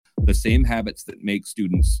the same habits that make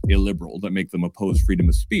students illiberal, that make them oppose freedom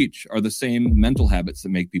of speech, are the same mental habits that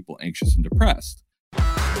make people anxious and depressed.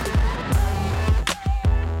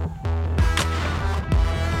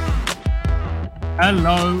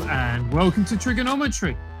 Hello and welcome to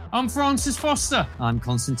Trigonometry. I'm Francis Foster. I'm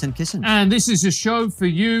Konstantin Kisin. And this is a show for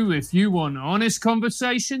you if you want honest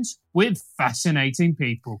conversations with fascinating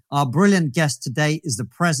people. Our brilliant guest today is the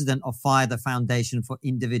president of FIRE, the Foundation for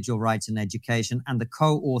Individual Rights in Education, and the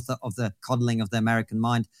co-author of The Coddling of the American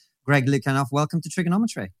Mind, Greg Lukianoff. Welcome to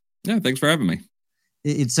Trigonometry. Yeah, thanks for having me.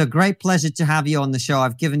 It's a great pleasure to have you on the show.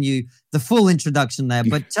 I've given you the full introduction there,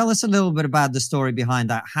 but tell us a little bit about the story behind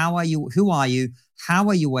that. How are you? Who are you? How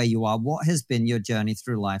are you where you are? What has been your journey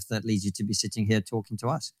through life that leads you to be sitting here talking to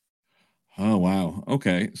us? Oh, wow.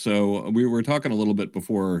 Okay. So we were talking a little bit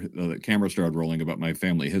before the camera started rolling about my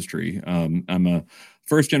family history. I'm a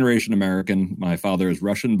first-generation American. My father is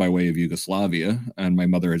Russian by way of Yugoslavia, and my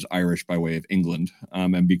mother is Irish by way of England.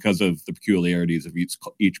 And because of the peculiarities of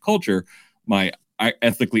each culture, my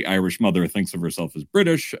ethnically Irish mother thinks of herself as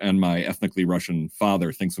British, and my ethnically Russian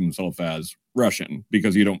father thinks of himself as Russian,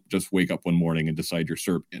 because you don't just wake up one morning and decide you're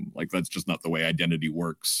Serbian. Like, that's just not the way identity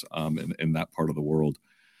works in that part of the world.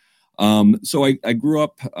 So I grew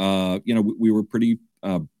up, we were pretty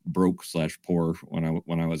broke / poor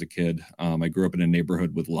when I was a kid. I grew up in a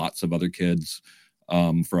neighborhood with lots of other kids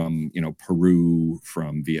from Peru,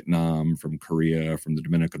 from Vietnam, from Korea, from the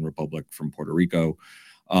Dominican Republic, from Puerto Rico.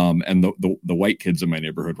 And the white kids in my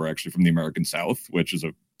neighborhood were actually from the American South, which is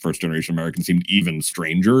a first-generation American, seemed even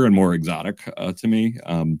stranger and more exotic to me.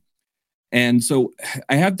 And so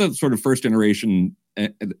I had the sort of first-generation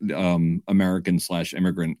American /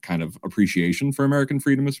 immigrant kind of appreciation for American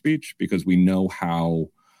freedom of speech, because we know how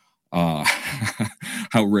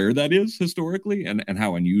rare that is historically, and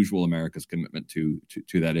how unusual America's commitment to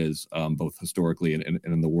that is, both historically and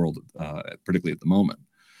in the world, particularly at the moment.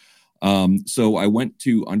 So I went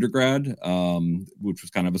to undergrad, which was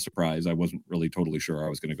kind of a surprise. I wasn't really totally sure I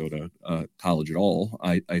was going to go to college at all.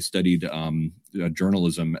 I studied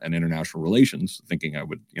journalism and international relations, thinking I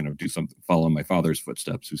would, do something, follow in my father's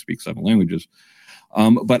footsteps, who speaks 7 languages.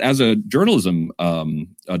 But as a journalism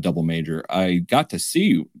double major, I got to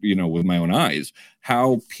see, with my own eyes,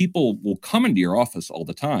 how people will come into your office all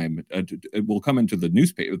the time. Will come into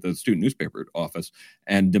the student newspaper office,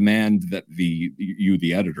 and demand that the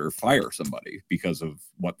editor, fire somebody because of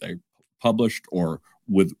what they published, or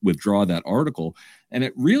withdraw that article. And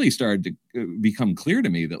it really started to become clear to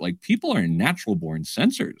me that, like, people are natural born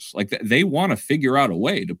censors. Like, they want to figure out a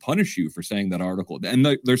way to punish you for saying that article. And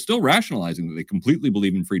they're still rationalizing that they completely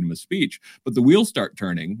believe in freedom of speech, but the wheels start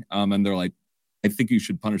turning, and they're like, I think you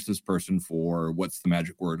should punish this person for what's the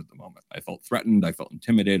magic word at the moment. I felt threatened. I felt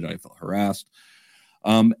intimidated. I felt harassed.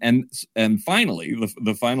 And finally,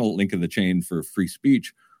 the final link in the chain for free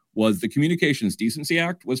speech was the Communications Decency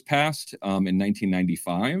Act was passed in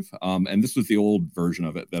 1995. And this was the old version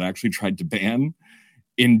of it that actually tried to ban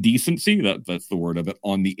indecency, that's the word of it,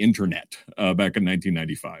 on the internet back in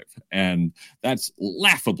 1995. And that's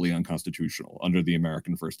laughably unconstitutional under the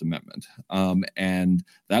American First Amendment. And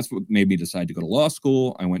that's what made me decide to go to law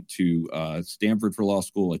school. I went to Stanford for law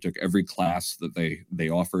school. I took every class that they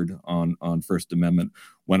offered on First Amendment.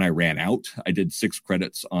 When I ran out, I did 6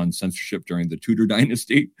 credits on censorship during the Tudor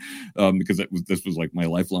dynasty, because this was like my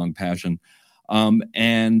lifelong passion.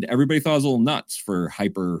 And everybody thought I was a little nuts for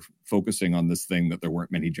hyper focusing on this thing that there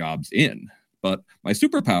weren't many jobs in. But my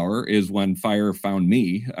superpower is when FIRE found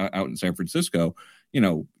me out in San Francisco,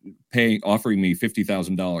 offering me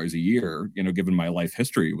 $50,000 a year, given my life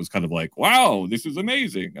history, was kind of like, wow, this is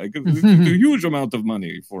amazing. This is a huge amount of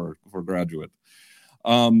money for a graduate.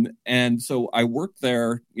 And so I worked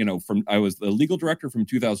there, I was the legal director from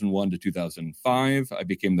 2001 to 2005. I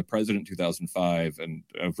became the president in 2005, and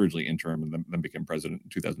originally interim, and then became president in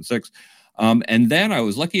 2006. And then I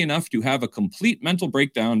was lucky enough to have a complete mental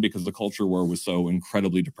breakdown because the culture war was so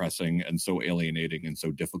incredibly depressing and so alienating and so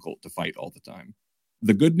difficult to fight all the time.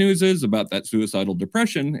 The good news is about that suicidal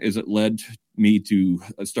depression is it led me to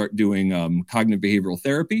start doing cognitive behavioral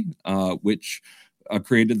therapy, which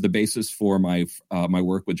created the basis for my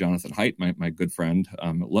work with Jonathan Haidt, my good friend,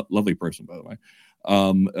 lovely person, by the way.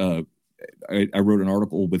 I wrote an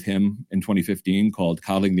article with him in 2015 called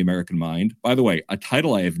Coddling the American Mind. By the way, a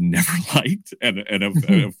title I have never liked and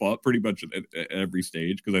have fought pretty much at every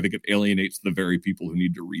stage, because I think it alienates the very people who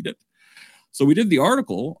need to read it. So we did the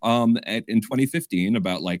article in 2015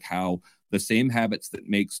 about like how the same habits that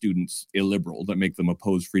make students illiberal, that make them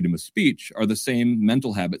oppose freedom of speech, are the same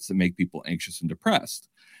mental habits that make people anxious and depressed.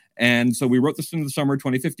 And so we wrote this in the summer of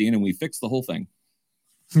 2015, and we fixed the whole thing.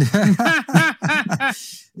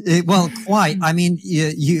 Well, quite. I mean,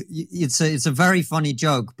 it's a very funny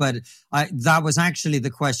joke, but that was actually the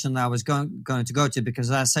question that I was going to go to,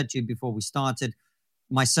 because I said to you before we started,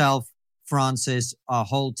 myself, Francis, our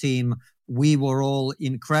whole team, we were all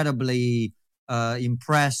incredibly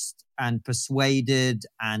impressed and persuaded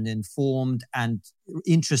and informed and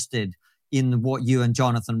interested in what you and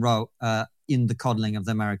Jonathan wrote in The Coddling of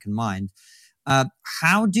the American Mind.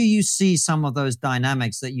 How do you see some of those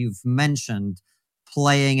dynamics that you've mentioned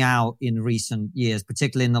playing out in recent years,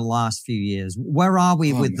 particularly in the last few years? Where are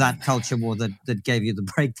we with that culture war that gave you the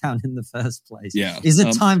breakdown in the first place? Yeah. Is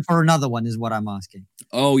it time for another one, is what I'm asking.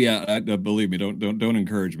 Oh yeah, believe me, don't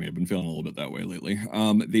encourage me. I've been feeling a little bit that way lately.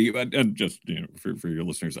 Just for your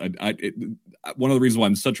listeners, one of the reasons why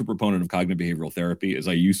I'm such a proponent of cognitive behavioral therapy is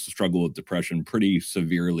I used to struggle with depression pretty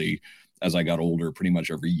severely as I got older, pretty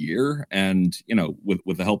much every year. And,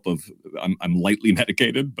 with the help of, I'm lightly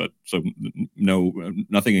medicated, but so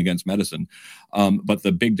nothing against medicine. But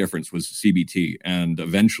the big difference was CBT. And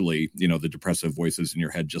eventually, the depressive voices in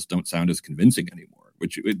your head just don't sound as convincing anymore,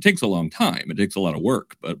 which it takes a long time. It takes a lot of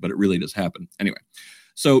work, but it really does happen. Anyway.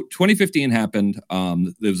 So 2015 happened.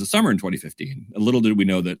 There was a summer in 2015. Little did we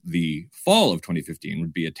know that the fall of 2015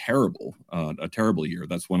 would be a terrible year.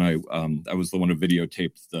 That's when I was the one who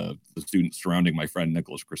videotaped the students surrounding my friend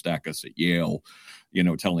Nicholas Christakis at Yale,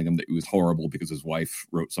 telling him that it was horrible because his wife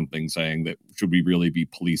wrote something saying that should we really be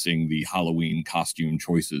policing the Halloween costume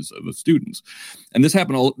choices of the students? And this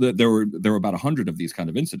happened. There were about 100 of these kind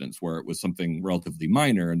of incidents where it was something relatively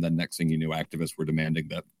minor, and then next thing you knew, activists were demanding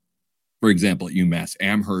that, for example, at UMass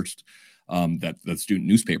Amherst, that the student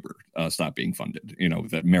newspaper stop being funded,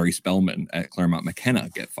 that Mary Spellman at Claremont McKenna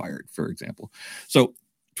get fired, for example. So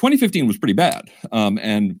 2015 was pretty bad.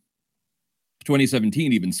 And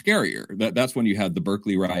 2017, even scarier. That's when you had the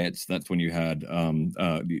Berkeley riots. That's when you had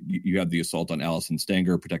you had the assault on Allison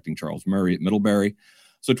Stanger protecting Charles Murray at Middlebury.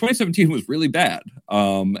 So 2017 was really bad.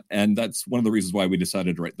 And that's one of the reasons why we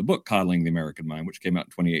decided to write the book, Coddling the American Mind, which came out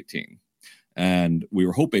in 2018. And we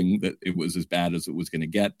were hoping that it was as bad as it was going to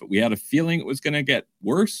get, but we had a feeling it was going to get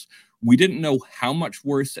worse. We didn't know how much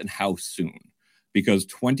worse and how soon, because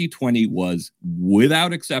 2020 was,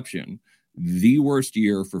 without exception, the worst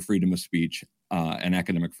year for freedom of speech and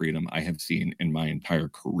academic freedom I have seen in my entire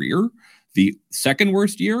career. The second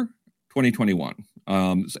worst year, 2021.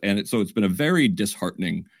 So it's been a very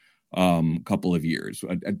disheartening couple of years.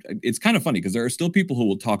 It's kind of funny because there are still people who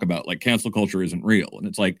will talk about like cancel culture isn't real. And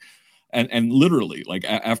it's like, and literally, like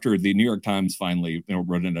after the New York Times finally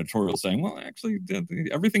wrote an editorial saying, well, actually,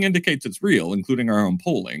 everything indicates it's real, including our own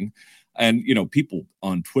polling. And, people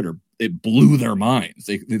on Twitter, it blew their minds.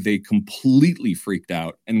 They completely freaked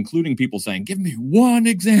out, including people saying, give me one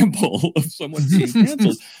example of someone being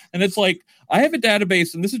canceled. And it's like, I have a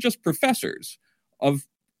database, and this is just professors of.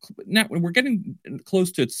 Now we're getting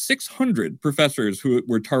close to 600 professors who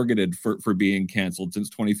were targeted for being canceled since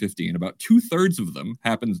 2015. About 2/3 of them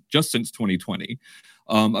happened just since 2020.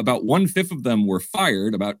 About 1/5 of them were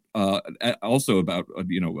fired. About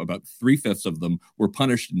 3/5 of them were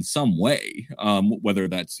punished in some way, whether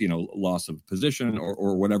that's loss of position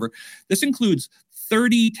or whatever. This includes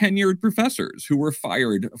 30 tenured professors who were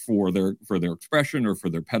fired for their expression or for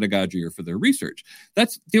their pedagogy or for their research.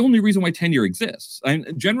 That's the only reason why tenure exists. And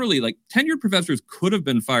generally, like, tenured professors could have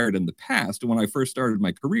been fired in the past when I first started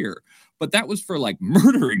my career, but that was for like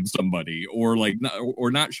murdering somebody or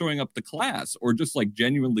not showing up to class or just like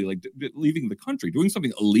genuinely like leaving the country, doing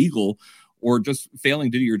something illegal, or just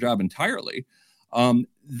failing to do your job entirely.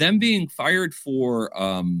 Them being fired for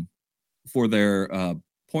their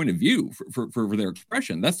point of view, for their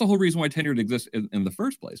expression. That's the whole reason why tenure exists in the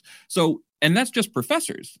first place. So, and that's just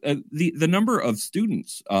professors. The number of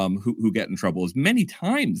students who get in trouble is many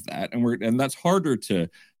times that, and that's harder to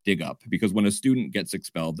dig up because when a student gets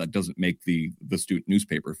expelled, that doesn't make the student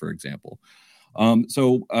newspaper, for example.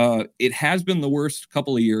 So it has been the worst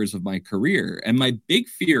couple of years of my career, and my big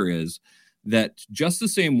fear is that just the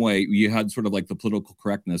same way you had sort of like the political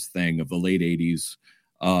correctness thing of the late 80s.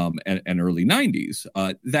 And early 90s.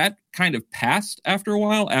 That kind of passed after a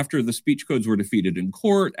while, after the speech codes were defeated in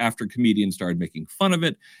court, after comedians started making fun of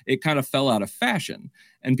it. It kind of fell out of fashion.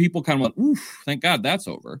 And people kind of went, oof, thank God that's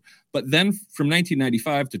over. But then from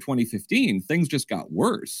 1995 to 2015, things just got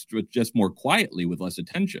worse, just more quietly with less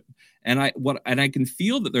attention. And I can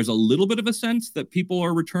feel that there's a little bit of a sense that people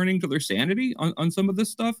are returning to their sanity on some of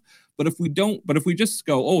this stuff. But if we just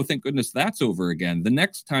go, oh, thank goodness that's over again, the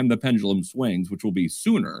next time the pendulum swings, which will be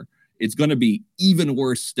sooner, it's going to be even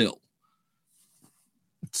worse still.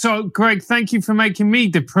 So, Greg, thank you for making me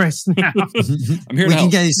depressed now. I'm here We to can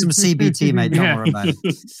help. get you some CBT, mate. Don't worry about it.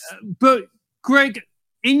 But, Greg,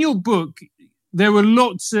 in your book, there were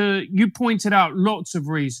you pointed out lots of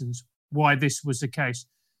reasons why this was the case.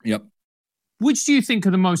 Yep. Which do you think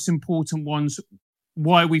are the most important ones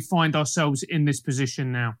why we find ourselves in this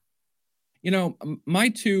position now? My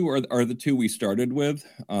two are the two we started with.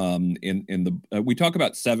 We talk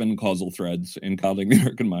about 7 causal threads in Coddling the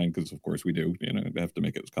American Mind because, of course, we do. We have to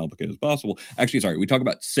make it as complicated as possible. Actually, sorry, we talk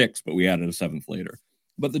about 6, but we added a 7th later.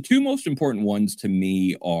 But the two most important ones to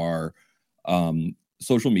me are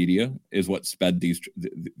social media is what sped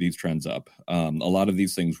these trends up. A lot of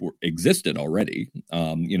these things existed already.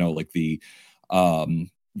 Like the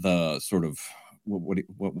sort of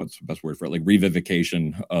what's the best word for it? Like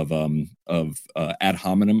revivification of ad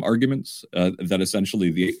hominem arguments. That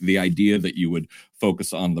essentially the idea that you would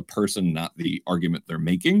focus on the person, not the argument they're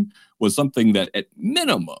making, was something that at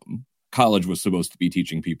minimum college was supposed to be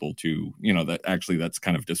teaching people to. That actually that's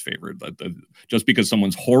kind of disfavored. That just because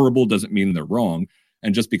someone's horrible doesn't mean they're wrong,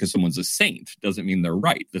 and just because someone's a saint doesn't mean they're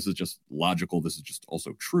right. This is just logical. This is just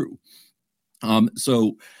also true.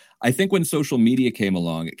 So I think when social media came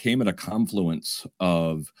along, it came at a confluence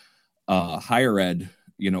of higher ed,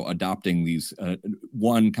 adopting these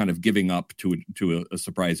one kind of giving up to a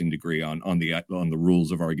surprising degree on the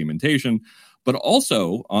rules of argumentation, but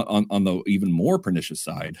also on the even more pernicious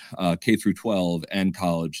side, K through 12 and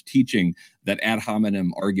college teaching that ad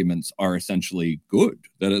hominem arguments are essentially good.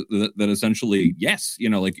 That essentially, yes,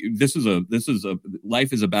 like this is a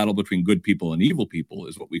life is a battle between good people and evil people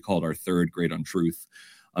is what we called our third great untruth.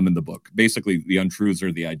 In the book. Basically, the untruths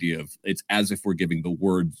are the idea of it's as if we're giving the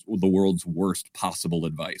world's worst possible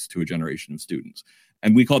advice to a generation of students.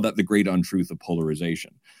 And we call that the great untruth of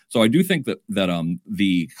polarization. So I do think that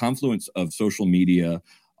the confluence of social media,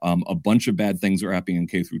 a bunch of bad things are happening in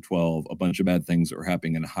K through 12, a bunch of bad things are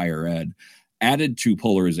happening in higher ed, added to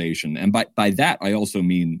polarization. And by that, I also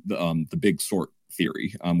mean the big sort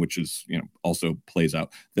theory, which is, also plays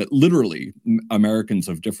out that literally Americans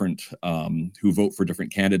of different, who vote for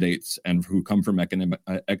different candidates and who come from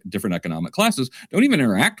different economic classes don't even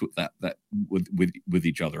interact with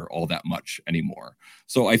each other all that much anymore.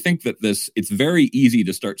 So I think that it's very easy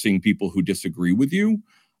to start seeing people who disagree with you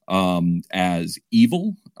as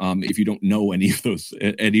evil, if you don't know any of those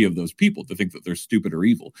people, to think that they're stupid or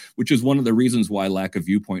evil, which is one of the reasons why lack of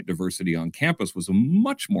viewpoint diversity on campus was a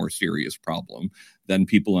much more serious problem than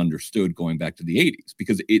people understood going back to the 80s.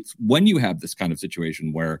 Because it's when you have this kind of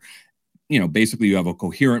situation where, basically you have a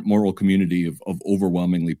coherent moral community of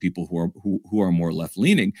overwhelmingly people who are more left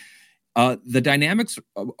leaning, the dynamics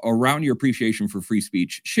around your appreciation for free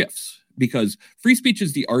speech shifts, because free speech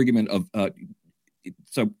is the argument of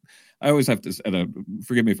so I always have to,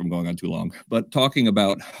 forgive me if I'm going on too long, but talking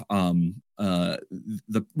about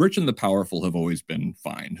the rich and the powerful have always been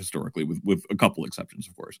fine historically, with a couple exceptions,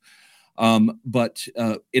 of course. But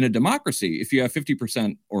in a democracy, if you have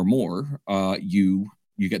 50% or more, you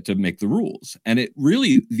get to make the rules. And it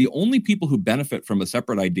really, the only people who benefit from a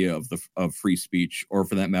separate idea of free speech, or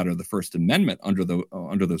for that matter, the First Amendment under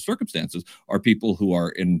those circumstances, are people who are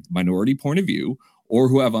in minority point of view, or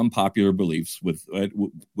who have unpopular beliefs with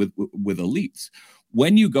elites.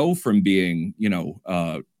 When you go from being,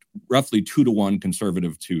 roughly 2-to-1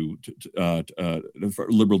 conservative to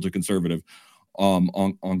liberal to conservative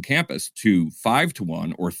on campus, to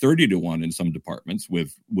 5-to-1 or 30-to-1 in some departments,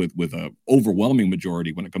 with a overwhelming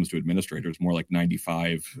majority when it comes to administrators, more like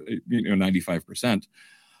 95%.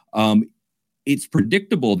 It's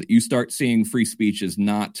predictable that you start seeing free speech as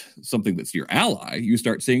not something that's your ally. You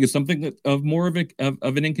start seeing as something that of more of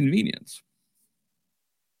an inconvenience.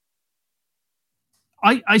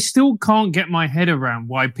 I still can't get my head around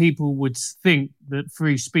why people would think that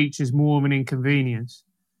free speech is more of an inconvenience.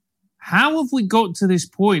 How have we got to this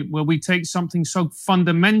point where we take something so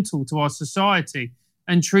fundamental to our society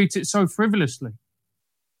and treat it so frivolously?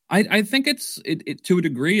 I think it's to a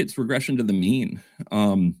degree, it's regression to the mean.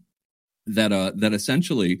 That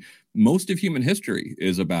essentially most of human history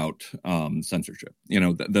is about censorship.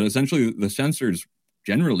 That essentially the censors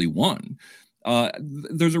generally won.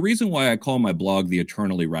 There's a reason why I call my blog the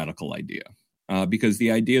eternally radical idea, because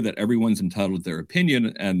the idea that everyone's entitled to their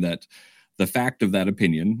opinion, and that the fact of that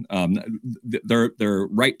opinion, their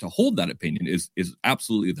right to hold that opinion is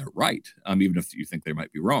absolutely their right, even if you think they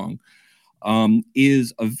might be wrong.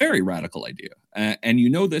 Is a very radical idea. And you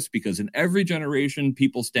know this because in every generation,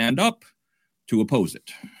 people stand up to oppose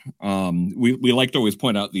it. We like to always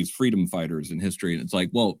point out these freedom fighters in history, and it's like,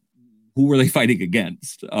 well, who were they fighting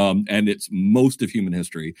against? And it's most of human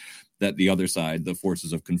history. that the other side, the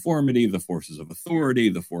forces of conformity, the forces of authority,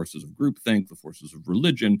 the forces of groupthink, the forces of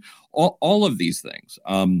religion, all of these things,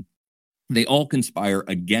 they all conspire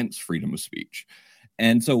against freedom of speech.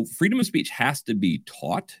 And so freedom of speech has to be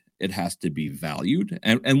taught. It has to be valued.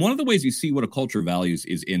 And one of the ways you see what a culture values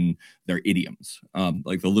is in their idioms,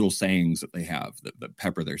 like the little sayings that they have that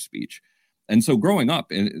pepper their speech. And so growing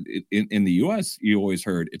up in the U.S., you always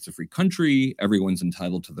heard it's a free country. Everyone's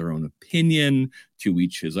entitled to their own opinion, to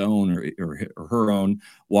each his own or her own,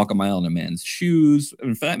 walk a mile in a man's shoes.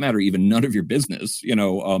 And for that matter, even none of your business.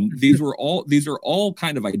 These are all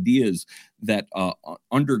kind of ideas that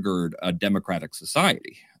undergird a democratic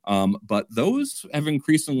society. But those have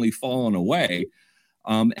increasingly fallen away.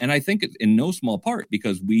 And I think in no small part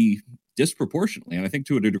because we disproportionately, and I think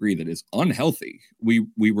to a degree that is unhealthy, we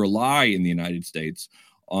rely in the United States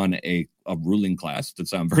on a ruling class, to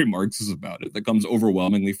sound very Marxist about it, that comes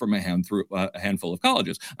overwhelmingly from a handful of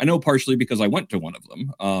colleges. I know partially because I went to one of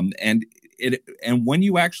them. And when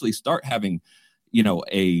you actually start having,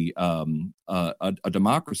 a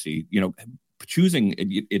democracy, choosing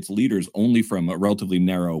its leaders only from a relatively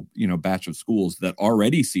narrow, batch of schools that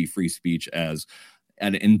already see free speech as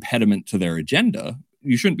an impediment to their agenda,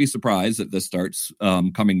 you shouldn't be surprised that this starts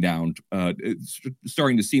coming down, it's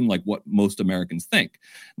starting to seem like what most Americans think.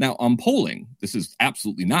 Now, on polling, this is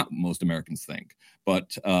absolutely not what most Americans think.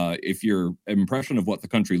 But if your impression of what the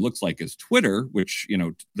country looks like is Twitter, which,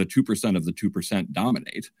 the 2% of the 2%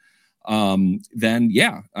 dominate, then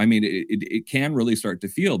yeah, I mean, it can really start to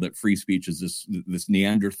feel that free speech is this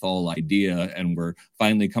Neanderthal idea, and we're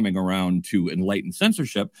finally coming around to enlightened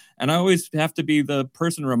censorship. And I always have to be the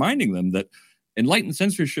person reminding them that enlightened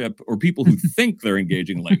censorship, or people who think they're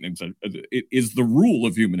engaging in enlightened censorship, is the rule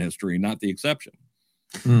of human history, not the exception.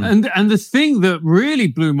 And the thing that really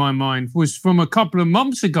blew my mind was from a couple of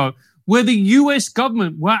months ago, where the US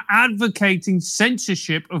government were advocating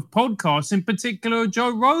censorship of podcasts, in particular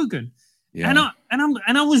Joe Rogan. Yeah.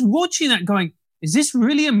 And I was watching that going, is this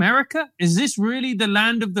really America? Is this really the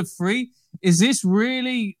land of the free? Is this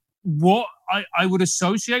really what I would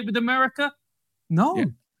associate with America? No. Yeah.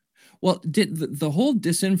 Well, the whole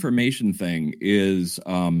disinformation thing is,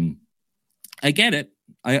 I get it.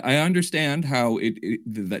 I understand how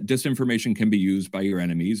that disinformation can be used by your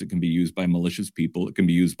enemies. It can be used by malicious people. It can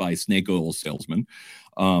be used by snake oil salesmen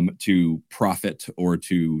to profit or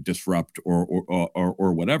to disrupt or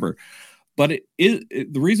whatever. But the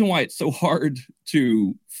reason why it's so hard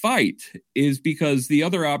to fight is because the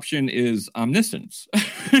other option is omniscience.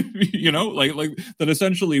 like that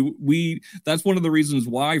essentially that's one of the reasons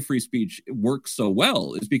why free speech works so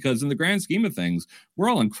well, is because in the grand scheme of things, we're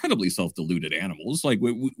all incredibly self-deluded animals. Like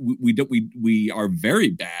we are very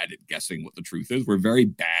bad at guessing what the truth is. We're very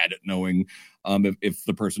bad at knowing if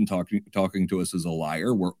the person talking to us is a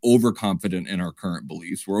liar. We're overconfident in our current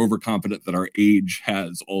beliefs. We're overconfident that our age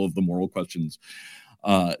has all of the moral questions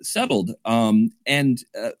settled. And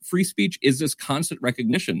free speech is this constant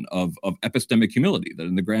recognition of epistemic humility, that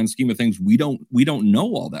in the grand scheme of things, we don't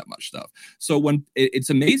know all that much stuff. So when it's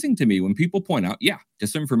amazing to me when people point out, yeah,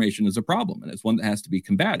 disinformation is a problem and it's one that has to be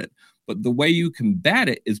combated. But the way you combat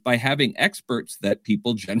it is by having experts that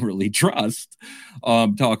people generally trust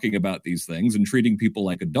talking about these things and treating people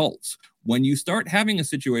like adults. When you start having a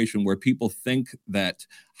situation where people think that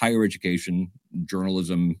higher education,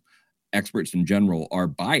 journalism, experts in general are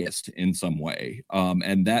biased in some way,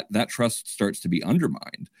 and that trust starts to be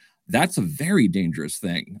undermined, that's a very dangerous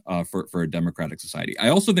thing for a democratic society. I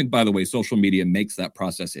also think, by the way, social media makes that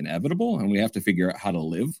process inevitable, and we have to figure out how to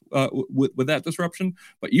live with that disruption.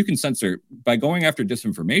 But you can censor by going after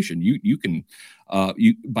disinformation. You can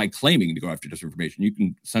by claiming to go after disinformation, you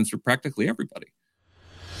can censor practically everybody.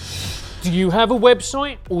 Do you have a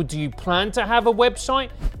website, or do you plan to have a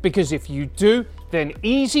website? Because if you do, then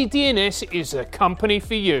EasyDNS is a company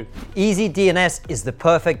for you. EasyDNS is the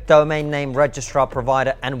perfect domain name registrar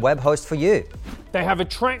provider and web host for you. They have a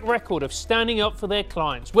track record of standing up for their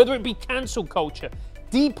clients, whether it be cancel culture,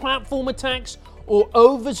 deplatform attacks, or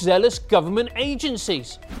overzealous government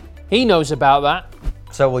agencies. He knows about that.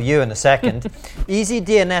 So will you in a second.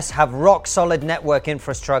 EasyDNS have rock-solid network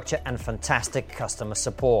infrastructure and fantastic customer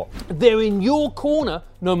support. They're in your corner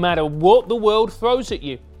no matter what the world throws at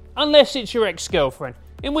you. Unless it's your ex-girlfriend,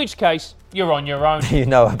 in which case, you're on your own. You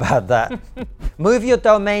know about that. Move your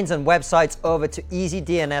domains and websites over to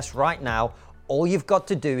EasyDNS right now, all you've got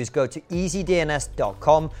to do is go to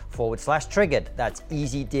easydns.com/triggered. That's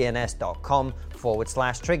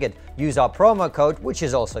easydns.com/triggered. Use our promo code, which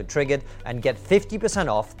is also triggered, and get 50%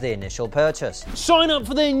 off the initial purchase. Sign up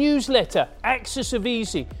for their newsletter, Axis of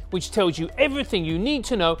Easy, which tells you everything you need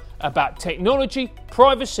to know about technology,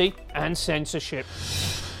 privacy, and censorship.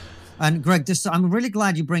 And Greg, I'm really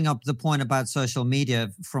glad you bring up the point about social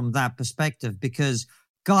media from that perspective, because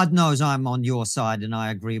God knows I'm on your side and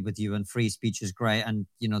I agree with you, and free speech is great. And,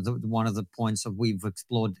 you know, one of the points that we've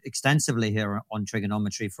explored extensively here on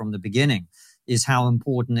Trigonometry from the beginning is how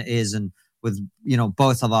important it is. And with, you know,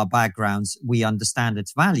 both of our backgrounds, we understand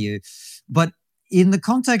its value. But in the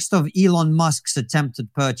context of Elon Musk's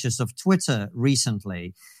attempted purchase of Twitter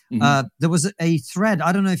recently, there was a thread,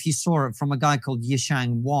 I don't know if you saw it, from a guy called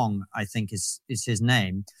Yishang Wong, I think is his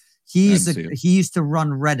name. He used to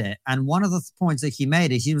run Reddit. And one of the points that he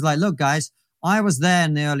made is he was like, look, guys, I was there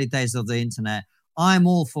in the early days of the internet. I'm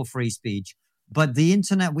all for free speech. But the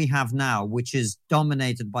internet we have now, which is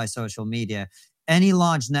dominated by social media, any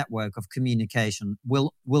large network of communication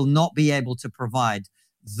will not be able to provide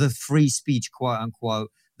the free speech, quote unquote,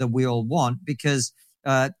 that we all want, because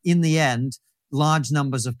in the end, large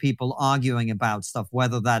numbers of people arguing about stuff,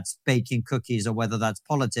 whether that's baking cookies or whether that's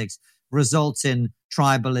politics, results in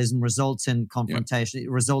tribalism, results in confrontation,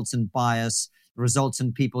 results in bias, results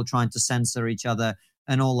in people trying to censor each other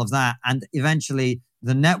and all of that. And eventually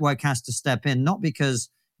the network has to step in, not because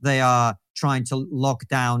they are trying to lock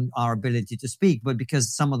down our ability to speak, but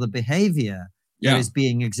because some of the behavior that is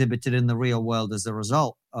being exhibited in the real world as a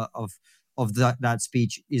result of that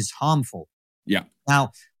speech is harmful. Yeah.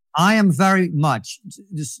 Now, I am very much,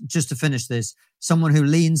 just to finish this, someone who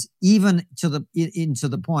leans even into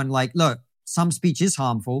the point like, look, some speech is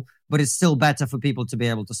harmful, but it's still better for people to be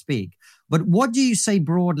able to speak. But what do you say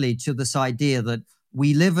broadly to this idea that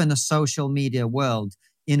we live in a social media world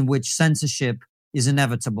in which censorship is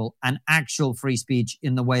inevitable and actual free speech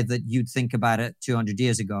in the way that you'd think about it 200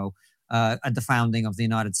 years ago at the founding of the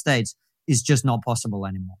United States is just not possible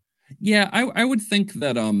anymore? Yeah, I would think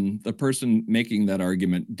that the person making that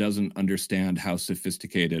argument doesn't understand how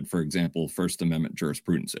sophisticated, for example, First Amendment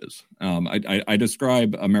jurisprudence is. I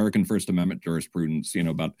describe American First Amendment jurisprudence, you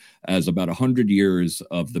know, about 100 years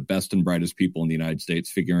of the best and brightest people in the United States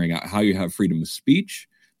figuring out how you have freedom of speech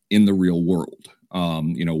in the real world.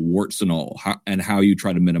 You know, warts and all, how you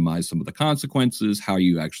try to minimize some of the consequences, how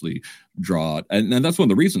you actually draw it. And that's one of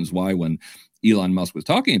the reasons why when Elon Musk was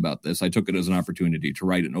talking about this, I took it as an opportunity to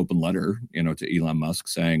write an open letter, you know, to Elon Musk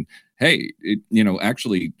saying, hey, you know,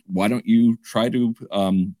 actually, why don't you try to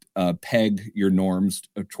peg your norms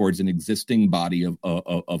towards an existing body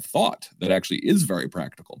of thought that actually is very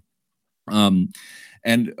practical. And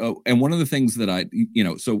one of the things that I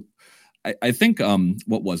think,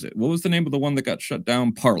 what was it? What was the name of the one that got shut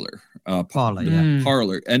down? Parler. Parler, yeah.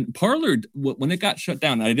 Parler. And Parler, when it got shut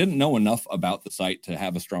down, I didn't know enough about the site to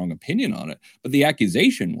have a strong opinion on it, but the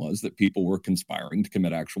accusation was that people were conspiring to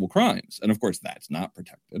commit actual crimes. And of course, that's not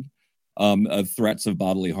protected. Threats of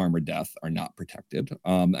bodily harm or death are not protected.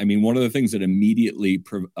 I mean, one of the things that immediately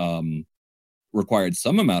required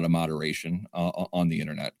some amount of moderation on the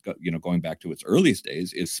internet, you know, going back to its earliest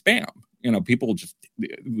days, is spam. You know, people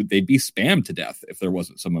they'd be spammed to death if there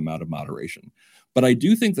wasn't some amount of moderation. But I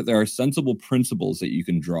do think that there are sensible principles that you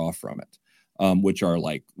can draw from it, which are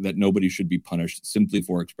like that nobody should be punished simply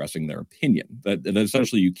for expressing their opinion. That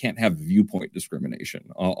essentially you can't have viewpoint discrimination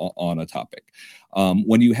on a topic.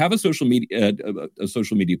 When you have a social media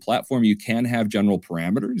platform, you can have general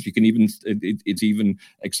parameters. You can even it's even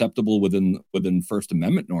acceptable within First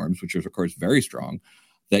Amendment norms, which is of course very strong,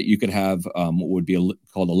 that you could have what would be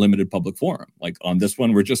called a limited public forum. Like on this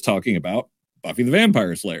one, we're just talking about Buffy the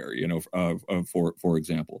Vampire Slayer, you know, for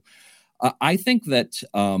example. I think that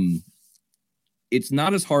it's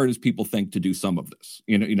not as hard as people think to do some of this.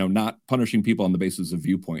 You know, not punishing people on the basis of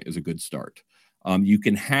viewpoint is a good start. You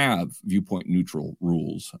can have viewpoint neutral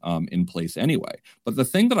rules in place anyway. But the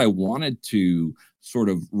thing that I wanted to sort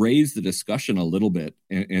of raise the discussion a little bit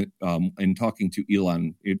in talking to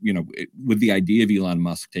Elon, you know, with the idea of Elon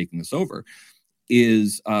Musk taking this over,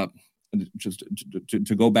 is just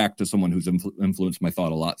to go back to someone who's influenced my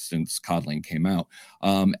thought a lot since Coddling came out.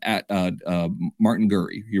 Martin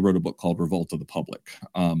Gurry, he wrote a book called Revolt of the Public.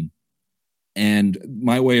 And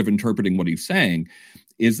my way of interpreting what he's saying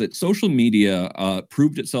is that social media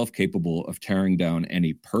proved itself capable of tearing down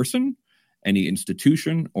any person, any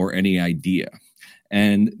institution, or any idea.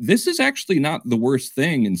 And this is actually not the worst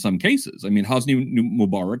thing in some cases. I mean, Hosni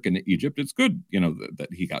Mubarak in Egypt, it's good, that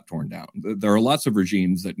he got torn down. There are lots of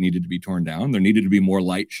regimes that needed to be torn down. There needed to be more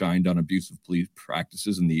light shined on abusive police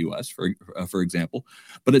practices in the U.S., for example.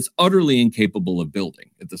 But it's utterly incapable of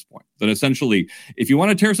building at this point. That essentially, if you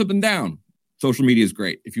want to tear something down, social media is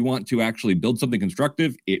great. If you want to actually build something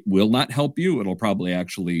constructive, it will not help you. It'll probably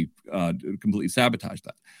actually completely sabotage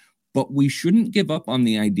that. But we shouldn't give up on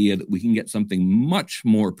the idea that we can get something much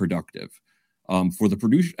more productive for the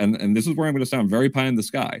production. And this is where I'm going to sound very pie in the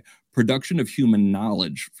sky. Production of human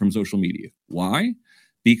knowledge from social media. Why?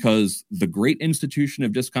 Because the great institution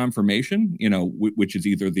of disconfirmation, which is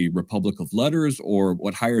either the Republic of Letters or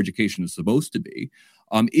what higher education is supposed to be,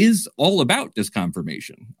 is all about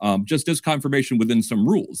disconfirmation. Just disconfirmation within some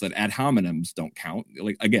rules that ad hominems don't count.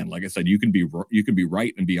 Like I said, you can be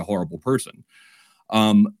right and be a horrible person.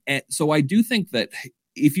 And so I do think that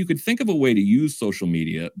if you could think of a way to use social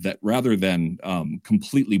media that rather than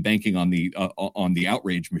completely banking on the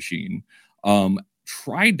outrage machine,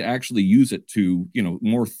 tried to actually use it to,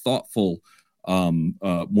 more thoughtful,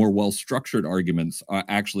 more well-structured arguments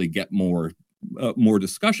actually get more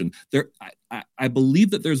discussion. I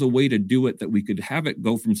believe that there's a way to do it that we could have it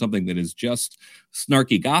go from something that is just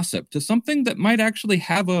snarky gossip to something that might actually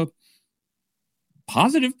have a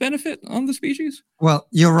positive benefit on the species. Well,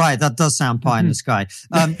 you're right. That does sound pie in the sky.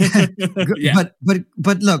 Yeah.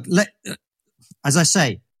 But look, as I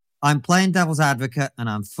say, I'm playing devil's advocate and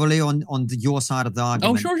I'm fully on your side of the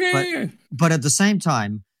argument. Oh, sure, yeah. But at the same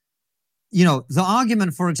time, the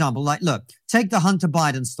argument, for example, look, take the Hunter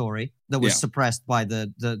Biden story that was suppressed by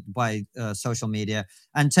by social media,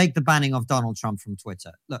 and take the banning of Donald Trump from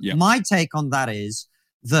Twitter. Look, my take on that is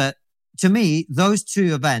that, to me, those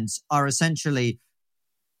two events are essentially,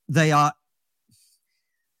 I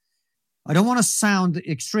don't want to sound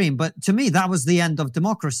extreme, but to me, that was the end of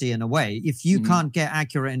democracy in a way. If you can't get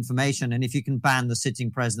accurate information, and if you can ban the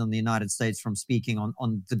sitting president of the United States from speaking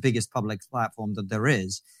on the biggest public platform that there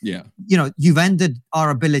is, you've ended our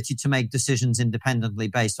ability to make decisions independently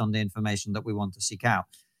based on the information that we want to seek out.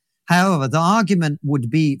 However, the argument would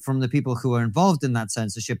be from the people who are involved in that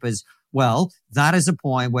censorship is, well, that is a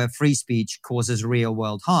point where free speech causes real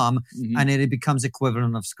world harm, and it becomes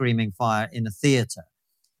equivalent of screaming fire in a theater.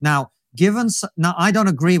 Now, I don't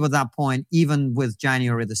agree with that point, even with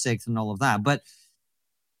January the 6th and all of that, but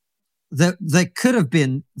there could have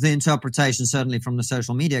been the interpretation, certainly from the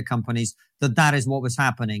social media companies, that is what was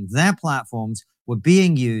happening. Their platforms were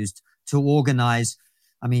being used to organize,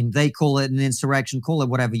 they call it an insurrection, call it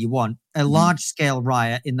whatever you want, a large-scale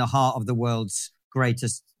riot in the heart of the world's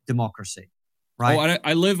greatest democracy, right? Oh,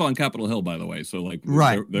 I live on Capitol Hill, by the way, so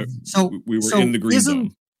right. We were in the green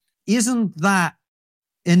zone. Isn't that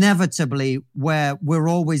inevitably where we're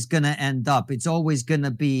always going to end up? It's always going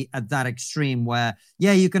to be at that extreme where,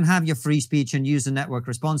 you can have your free speech and use the network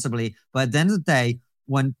responsibly, but at the end of the day,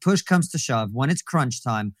 when push comes to shove, when it's crunch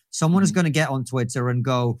time, someone is going to get on Twitter and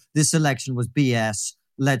go, this election was BS.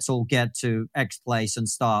 Let's all get to X place and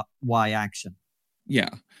start Y action. Yeah.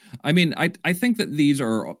 I think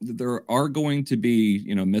that there are going to be,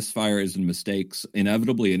 misfires and mistakes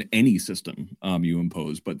inevitably in any system you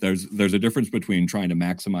impose. But there's a difference between trying to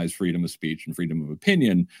maximize freedom of speech and freedom of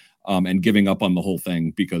opinion and giving up on the whole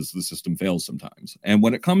thing because the system fails sometimes. And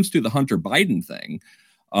when it comes to the Hunter Biden thing,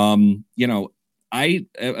 I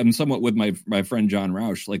am somewhat with my friend John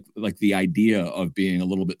Roush, like the idea of being a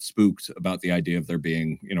little bit spooked about the idea of there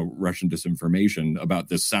being, Russian disinformation about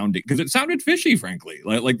this sounding, because it sounded fishy, frankly.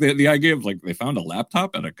 Like the idea of they found a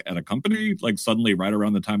laptop at a company suddenly right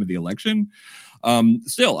around the time of the election.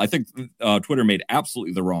 Still, I think Twitter made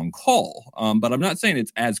absolutely the wrong call. But I'm not saying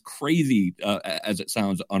it's as crazy as it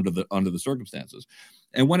sounds under the circumstances.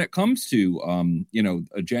 And when it comes to,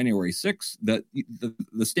 January 6th,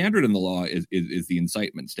 the standard in the law is the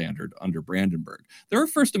incitement standard under Brandenburg. There are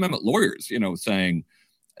First Amendment lawyers, saying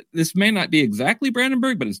this may not be exactly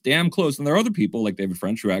Brandenburg, but it's damn close. And there are other people like David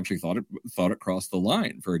French who actually thought it crossed the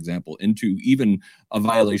line, for example, into even a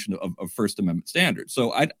violation of First Amendment standards.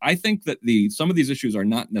 So I think that some of these issues are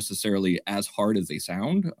not necessarily as hard as they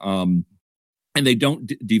sound. And they don't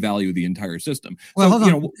devalue the entire system. Well, hold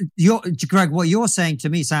on. Greg, what you're saying to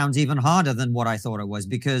me sounds even harder than what I thought it was,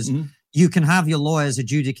 because you can have your lawyers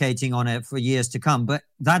adjudicating on it for years to come, but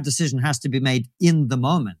that decision has to be made in the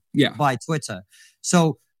moment by Twitter.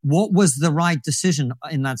 So what was the right decision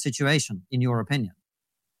in that situation, in your opinion?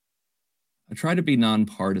 I try to be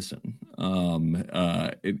nonpartisan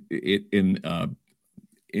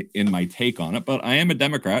in my take on it, but I am a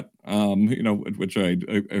Democrat, which I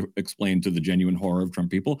explained to the genuine horror of Trump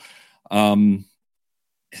people.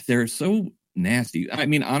 They're so nasty. I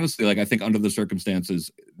mean, honestly, like I think under the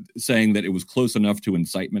circumstances, saying that it was close enough to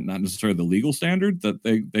incitement, not necessarily the legal standard, that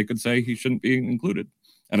they could say he shouldn't be included.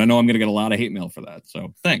 And I know I'm going to get a lot of hate mail for that.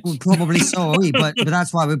 So thanks. Well, probably so, but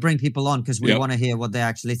that's why we bring people on, because we want to hear what they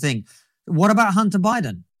actually think. What about Hunter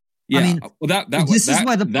Biden? Yeah, I mean, well, this is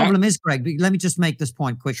where the problem is, Greg. Let me just make this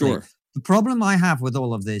point quickly. Sure. The problem I have with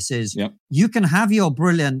all of this is you can have your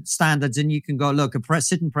brilliant standards and you can go, look, a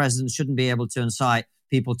sitting president shouldn't be able to incite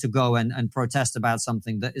people to go and protest about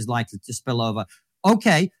something that is likely to spill over.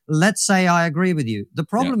 Okay, let's say I agree with you. The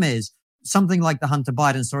problem is something like the Hunter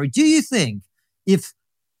Biden story. Do you think if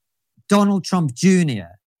Donald Trump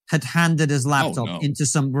Jr. had handed his laptop into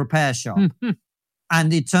some repair shop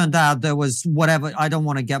and it turned out there was whatever, I don't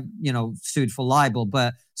want to get, sued for libel,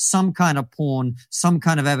 but some kind of porn, some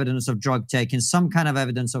kind of evidence of drug taking, some kind of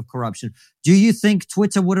evidence of corruption. Do you think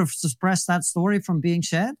Twitter would have suppressed that story from being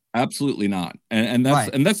shared? Absolutely not. And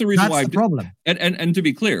that's the reason why the problem. And to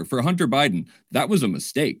be clear, for Hunter Biden, that was a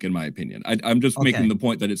mistake, in my opinion. I'm just making the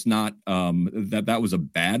point that it's not that was a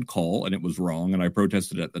bad call and it was wrong, and I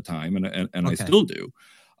protested at the time, and I still do.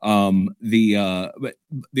 But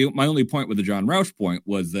my only point with the John Roush point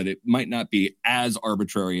was that it might not be as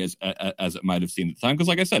arbitrary as it might have seemed at the time, because,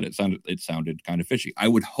 like I said, it sounded kind of fishy. I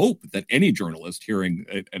would hope that any journalist hearing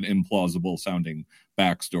an implausible sounding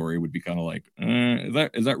backstory would be kind of like,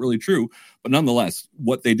 is that really true? But nonetheless,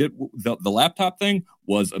 what they did, the laptop thing,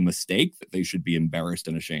 was a mistake that they should be embarrassed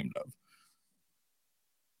and ashamed of.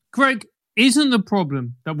 Greg, isn't the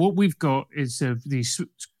problem that what we've got is these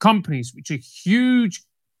companies which are huge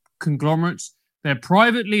conglomerates, they're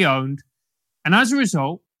privately owned, and as a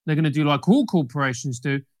result, they're going to do like all corporations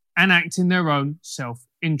do and act in their own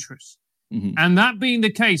self-interest. Mm-hmm. And that being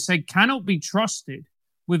the case, they cannot be trusted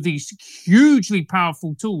with these hugely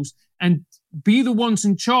powerful tools and be the ones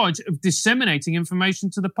in charge of disseminating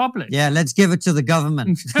information to the public. Yeah, let's give it to the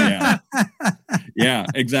government. Yeah,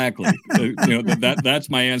 exactly.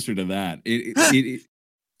 That's my answer to that. It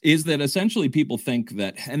is that essentially people think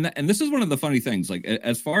that, and this is one of the funny things, like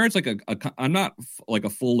as far as like I'm not like a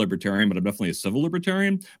full libertarian, but I'm definitely a civil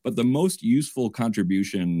libertarian. But the most useful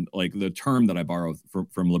contribution, like the term that I borrow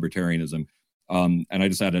from libertarianism, and I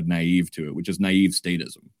just added naive to it, which is naive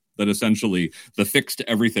statism. That essentially the fix to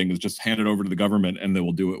everything is just handed over to the government and they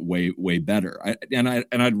will do it way, way better.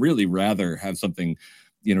 I'd really rather have something,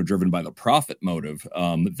 driven by the profit motive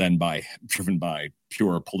than driven by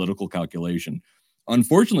pure political calculation.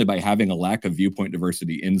 Unfortunately, by having a lack of viewpoint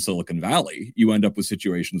diversity in Silicon Valley, you end up with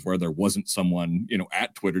situations where there wasn't someone,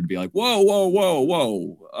 at Twitter to be like, whoa,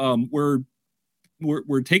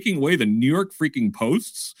 we're taking away the New York freaking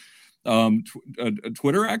Post's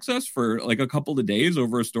Twitter access for like a couple of days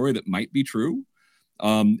over a story that might be true.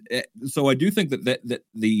 So I do think that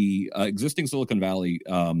the existing Silicon Valley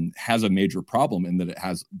has a major problem in that it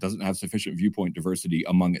doesn't have sufficient viewpoint diversity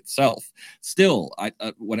among itself. Still,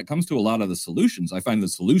 when it comes to a lot of the solutions, I find the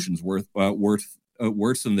solutions worse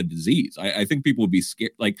than the disease. I think people would be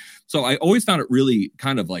scared. So I always found it really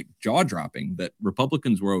kind of like jaw dropping that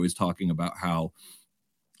Republicans were always talking about how,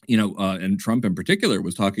 and Trump in particular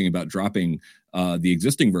was talking about dropping the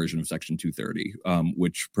existing version of Section 230,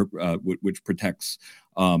 which protects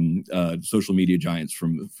social media giants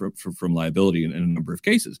from liability in a number of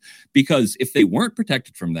cases. Because if they weren't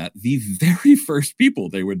protected from that, the very first people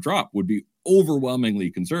they would drop would be overwhelmingly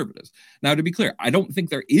conservatives. Now, to be clear, I don't think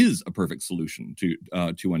there is a perfect solution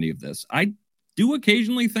to any of this. I do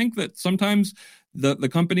occasionally think that sometimes the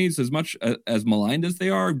companies, as much as maligned as they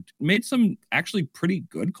are, made some actually pretty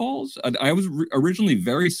good calls. I was originally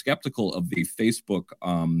very skeptical of the Facebook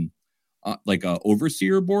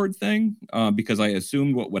overseer board thing because I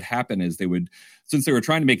assumed what would happen is they would, since they were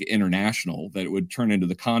trying to make it international, that it would turn into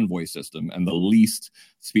the convoy system and the least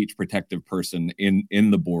speech protective person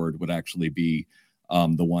in the board would actually be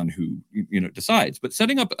the one who decides. But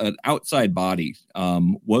setting up an outside body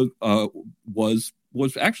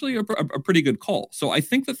was actually a pretty good call. So I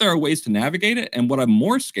think that there are ways to navigate it. And what I'm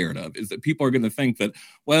more scared of is that people are going to think that,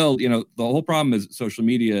 the whole problem is social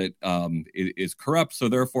media is corrupt. So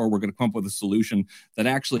therefore, we're going to come up with a solution that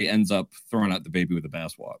actually ends up throwing out the baby with the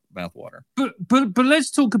bathwater. But let's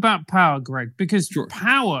talk about power, Greg, because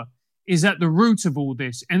power is at the root of all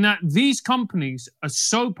this, and that these companies are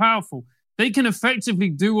so powerful, they can effectively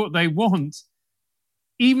do what they want,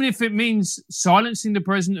 even if it means silencing the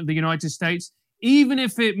president of the United States, even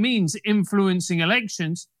if it means influencing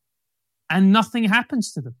elections, and nothing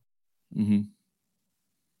happens to them. Mm-hmm.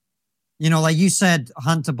 Like you said,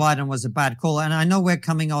 Hunter Biden was a bad call. And I know we're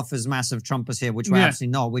coming off as massive Trumpers here, which we're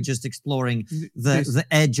absolutely not. We're just exploring the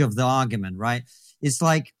edge of the argument, right? It's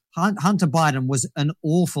like, Hunter Biden was an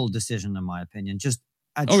awful decision, in my opinion, just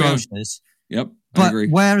atrocious. Yep, but I agree.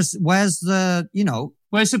 Where's the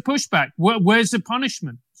where's the pushback? Where's the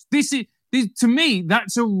punishment? This, to me,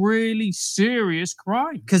 that's a really serious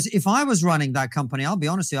crime. Because if I was running that company, I'll be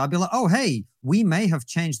honest with you, I'd be like, oh, hey, we may have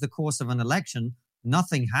changed the course of an election.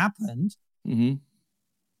 Nothing happened. Mm-hmm.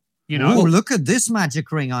 Oh, look at this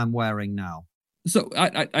magic ring I'm wearing now. So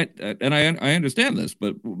I understand this,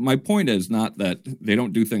 but my point is not that they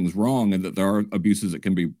don't do things wrong and that there are abuses that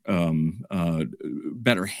can be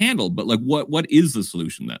better handled, but like what is the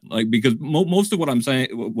solution then? Like, because most of what I've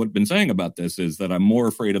been saying about this is that I'm more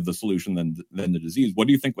afraid of the solution than the disease. What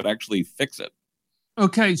do you think would actually fix it?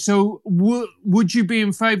 Okay, so would you be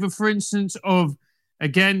in favor, for instance, of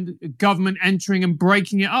again government entering and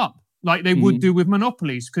breaking it up like they would do with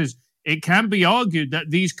monopolies? Because it can be argued that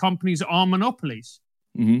these companies are monopolies.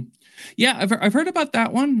 Mm-hmm. Yeah, I've heard about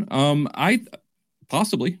that one. I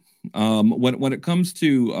possibly when it comes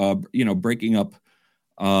to breaking up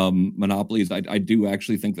monopolies, I do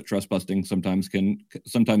actually think that trust busting sometimes can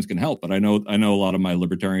help. But I know a lot of my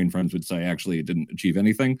libertarian friends would say actually it didn't achieve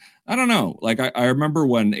anything. I don't know. Like I remember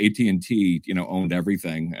when AT&T owned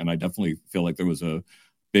everything, and I definitely feel like there was a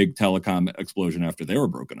big telecom explosion after they were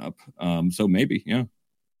broken up. So maybe, yeah.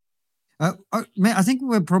 I think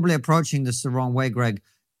we're probably approaching this the wrong way, Greg.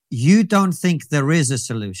 You don't think there is a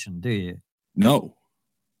solution, do you? No.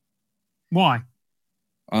 Why?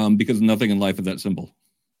 Because nothing in life is that simple.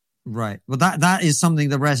 Right. Well, that is something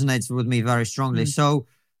that resonates with me very strongly. So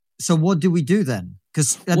what do we do then?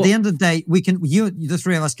 Because at the end of the day, the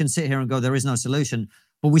three of us can sit here and go, there is no solution,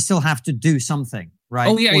 but we still have to do something, right?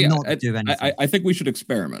 Oh, yeah, or yeah. not do anything. I think we should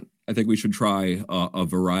experiment. I think we should try a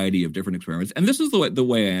variety of different experiments. And this is the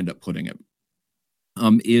way I end up putting it,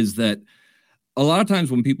 is that a lot of times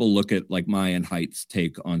when people look at like my and Height's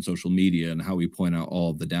take on social media and how we point out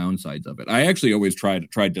all of the downsides of it, I actually always tried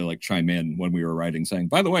to like chime in when we were writing saying,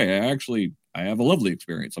 by the way, I have a lovely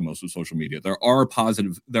experience on most of social media. There are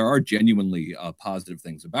genuinely positive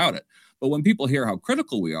things about it. But when people hear how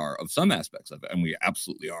critical we are of some aspects of it, and we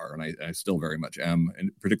absolutely are, and I still very much am,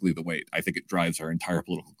 and particularly the way I think it drives our entire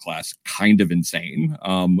political class kind of insane.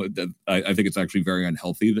 I think it's actually very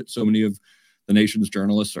unhealthy that so many of the nation's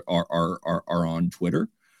journalists are on Twitter.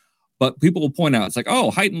 But people will point out, it's like,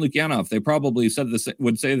 oh, Haidt and Lukianoff, they probably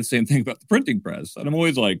would say the same thing about the printing press. And I'm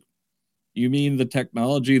always like, you mean the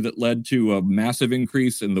technology that led to a massive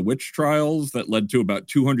increase in the witch trials that led to about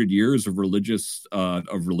 200 years of religious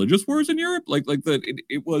wars in Europe?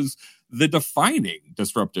 It was the defining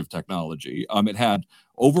disruptive technology. It had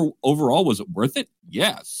overall, was it worth it?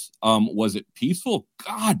 Yes. Was it peaceful?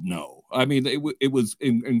 God, no. I mean, it was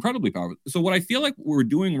incredibly powerful. So what I feel like we're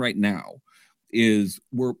doing right now is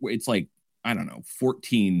it's like, I don't know,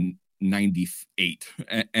 1498,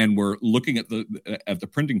 and we're looking at the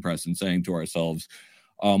printing press and saying to ourselves,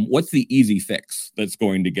 what's the easy fix that's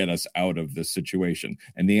going to get us out of this situation?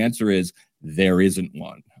 And the answer is there isn't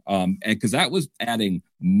one. And because that was adding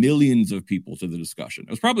millions of people to the discussion. It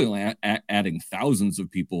was probably only adding thousands of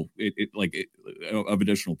people, of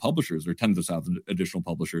additional publishers, or tens of thousands of additional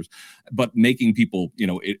publishers, but making people,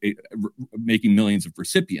 making millions of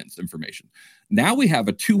recipients information. Now we have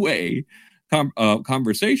a two-way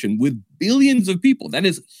conversation with billions of people. That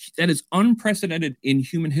is unprecedented in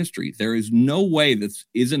human history. There is no way this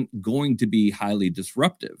isn't going to be highly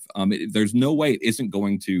disruptive. There's no way it isn't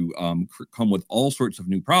going to come with all sorts of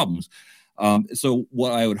new problems. So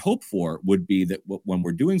what I would hope for would be that when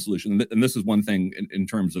we're doing solutions, and this is one thing in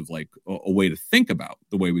terms of like a way to think about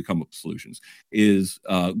the way we come up with solutions, is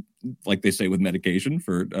like they say with medication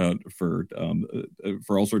for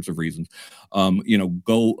all sorts of reasons,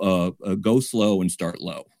 go slow and start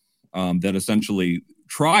low. That essentially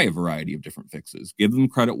try a variety of different fixes, give them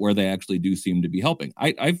credit where they actually do seem to be helping.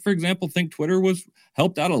 I for example, think Twitter was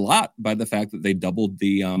helped out a lot by the fact that they doubled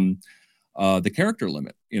the character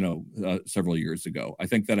limit, several years ago. I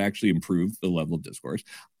think that actually improved the level of discourse.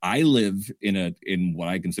 I live in what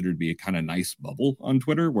I consider to be a kind of nice bubble on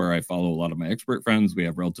Twitter, where I follow a lot of my expert friends. We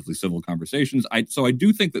have relatively civil conversations. So I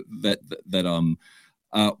do think that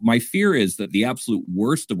my fear is that the absolute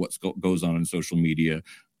worst of what goes on in social media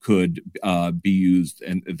could be used,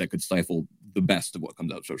 and that could stifle the best of what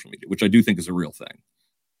comes out of social media, which I do think is a real thing.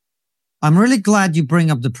 I'm really glad you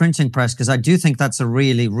bring up the printing press, because I do think that's a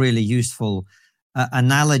really, really useful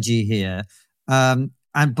analogy here. But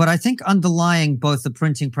I think underlying both the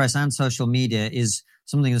printing press and social media is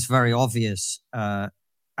something that's very obvious out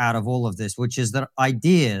of all of this, which is that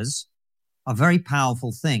ideas are very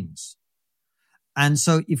powerful things. And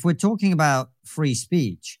so if we're talking about free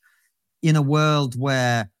speech in a world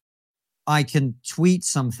where I can tweet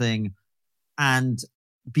something and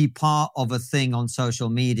be part of a thing on social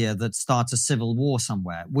media that starts a civil war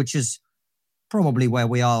somewhere, which is probably where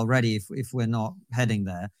we are already if we're not heading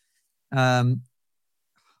there.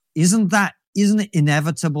 Isn't it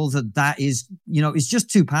inevitable that is, it's just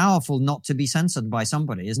too powerful not to be censored by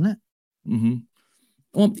somebody, isn't it? Mm-hmm.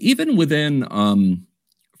 Well, even within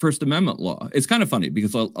First Amendment law, it's kind of funny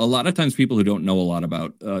because a lot of times people who don't know a lot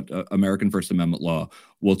about American First Amendment law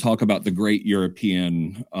will talk about the great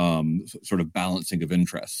European sort of balancing of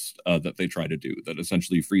interests that they try to do, that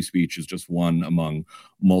essentially free speech is just one among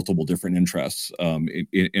multiple different interests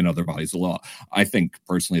in other bodies of law. I think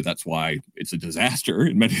personally that's why it's a disaster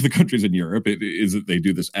in many of the countries in Europe. It is that they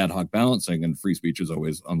do this ad hoc balancing and free speech is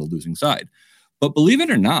always on the losing side. But believe it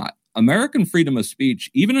or not, American freedom of speech,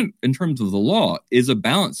 even in terms of the law, is a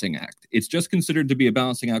balancing act. It's just considered to be a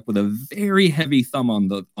balancing act with a very heavy thumb on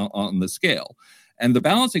the scale. And the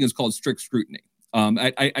balancing is called strict scrutiny.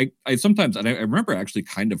 I sometimes, and I remember actually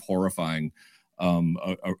kind of horrifying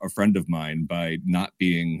a friend of mine by not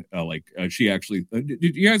being she actually,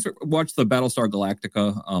 did you guys watch the Battlestar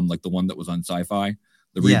Galactica, like the one that was on Sci-Fi,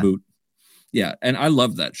 the reboot? Yeah, and I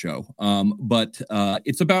love that show. But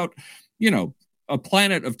it's about, a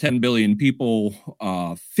planet of 10 billion people,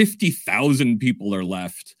 50,000 people are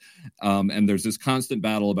left. And there's this constant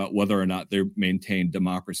battle about whether or not they maintain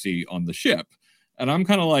democracy on the ship. And I'm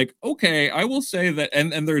kind of like, okay, I will say that.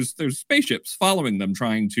 And there's spaceships following them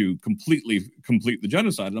trying to completely complete the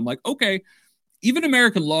genocide. And I'm like, okay, even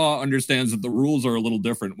American law understands that the rules are a little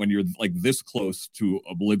different when you're like this close to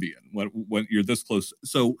oblivion, when you're this close.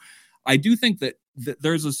 So I do think that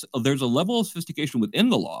there's a level of sophistication within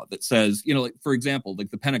the law that says, like, for example, like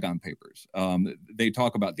the Pentagon Papers, they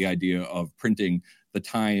talk about the idea of printing the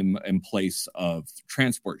time and place of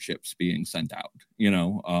transport ships being sent out,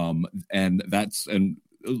 and that's, and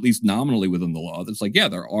at least nominally within the law, that's like, yeah,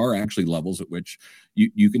 there are actually levels at which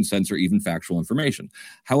you can censor even factual information.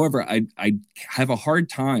 However, I have a hard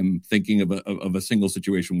time thinking of a single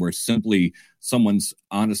situation where simply someone's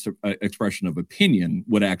honest expression of opinion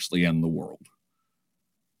would actually end the world.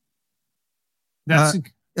 That's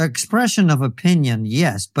expression of opinion,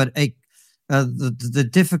 yes, but the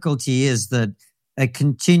difficulty is that a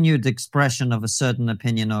continued expression of a certain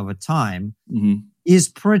opinion over time is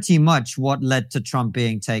pretty much what led to Trump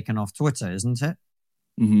being taken off Twitter, isn't it?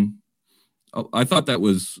 Mm-hmm. Oh, I thought that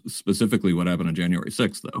was specifically what happened on January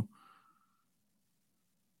 6th, though.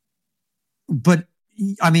 But,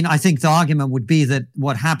 I mean, I think the argument would be that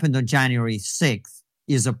what happened on January 6th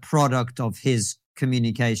is a product of his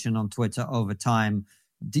communication on Twitter over time,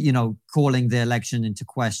 calling the election into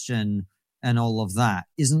question and all of that.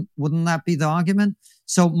 Wouldn't that be the argument?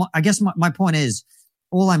 So I guess my point is,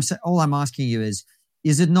 all I'm asking you is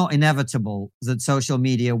it not inevitable that social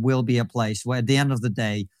media will be a place where at the end of the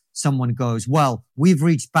day, someone goes, well, we've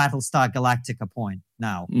reached Battlestar Galactica point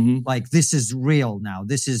now. Mm-hmm. Like, this is real now.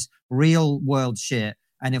 This is real world shit.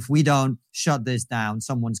 And if we don't shut this down,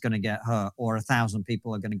 someone's going to get hurt, or 1,000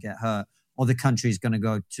 people are going to get hurt, or the country's going to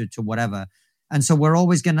go to whatever. And so we're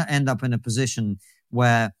always going to end up in a position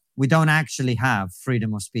where we don't actually have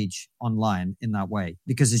freedom of speech online in that way,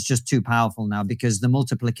 because it's just too powerful now, because the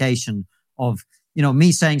multiplication of,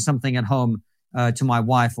 me saying something at home to my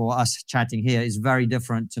wife or us chatting here is very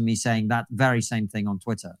different to me saying that very same thing on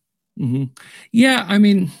Twitter. Mm-hmm. Yeah, I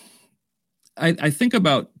mean, I think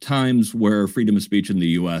about times where freedom of speech in the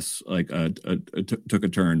U.S. took a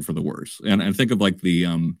turn for the worse, and I think of like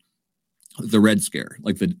the Red Scare,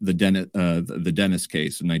 like the Dennis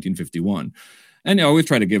case in 1951. And I always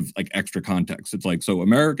try to give like extra context. It's like, so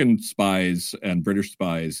American spies and British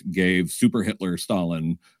spies gave Super Hitler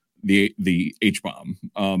Stalin the H-bomb.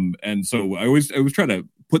 And so I always try to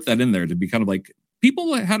put that in there to be kind of like,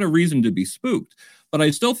 people had a reason to be spooked. But I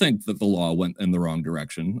still think that the law went in the wrong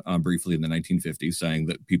direction briefly in the 1950s, saying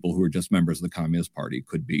that people who were just members of the Communist Party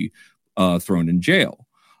could be thrown in jail.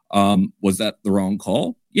 Was that the wrong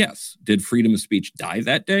call? Yes. Did freedom of speech die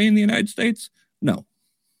that day in the United States? No.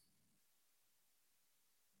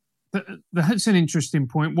 That's an interesting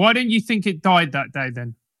point. Why don't you think it died that day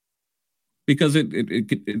then? Because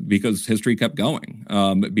because history kept going.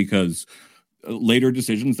 Because later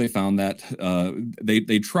decisions, they found that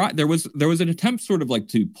they tried. There was an attempt sort of like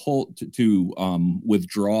to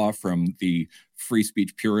withdraw from the free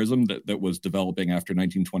speech purism that was developing after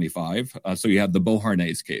 1925. So you had the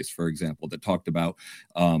Beauharnais case, for example, that talked about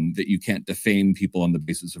that you can't defame people on the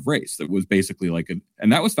basis of race. That was basically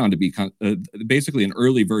and that was found to be basically an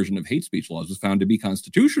early version of hate speech laws, was found to be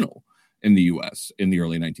constitutional in the U.S. in the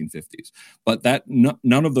early 1950s. But that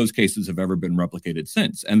none of those cases have ever been replicated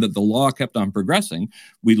since, and that the law kept on progressing.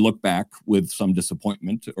 We look back with some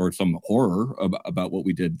disappointment or some horror about what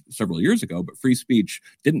we did several years ago, but free speech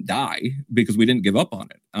didn't die because we didn't give up on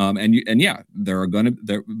it.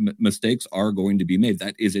 Mistakes are going to be made.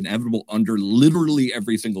 That is inevitable under literally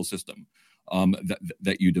every single system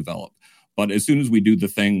that you develop. But as soon as we do the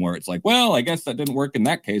thing where it's like, well, I guess that didn't work in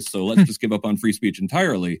that case, so let's just give up on free speech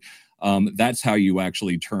entirely, that's how you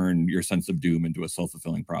actually turn your sense of doom into a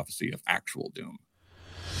self-fulfilling prophecy of actual doom.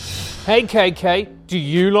 Hey, KK, do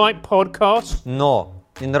you like podcasts? No.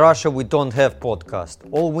 In Russia, we don't have podcast.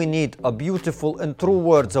 All we need are beautiful and true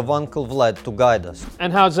words of Uncle Vlad to guide us.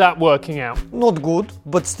 And how's that working out? Not good,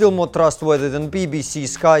 but still more trustworthy than BBC,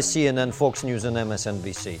 Sky, CNN, Fox News and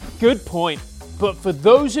MSNBC. Good point. But for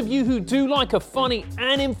those of you who do like a funny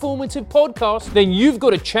and informative podcast, then you've got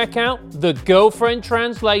to check out The Girlfriend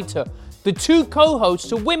Translator. The two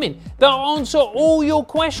co-hosts are women that answer all your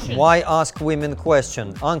questions. Why ask women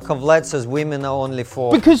questions? Uncle Vlad says women are only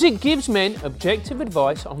for... Because it gives men objective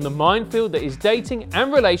advice on the minefield that is dating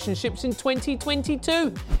and relationships in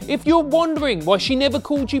 2022. If you're wondering why she never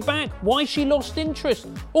called you back, why she lost interest,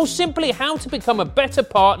 or simply how to become a better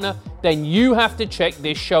partner, then you have to check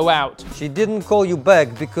this show out. She didn't call you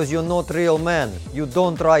back because you're not real man. You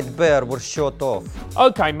don't ride bear with shirt off.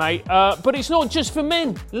 Okay, mate, but it's not just for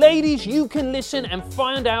men. Ladies, you can listen and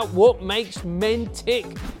find out what makes men tick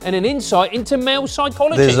and an insight into male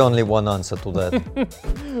psychology. There's only one answer to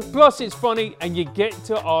that. Plus, it's funny and you get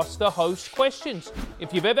to ask the host questions.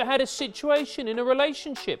 If you've ever had a situation in a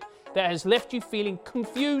relationship that has left you feeling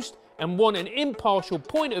confused and want an impartial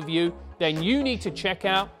point of view, then you need to check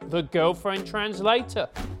out The Girlfriend Translator.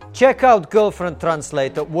 Check out Girlfriend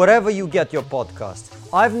Translator wherever you get your podcasts.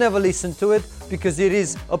 I've never listened to it because it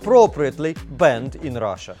is appropriately banned in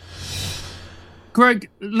Russia. Greg,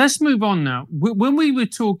 let's move on now. When we were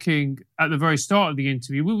talking at the very start of the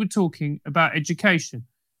interview, we were talking about education.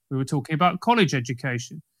 We were talking about college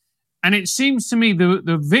education. And it seems to me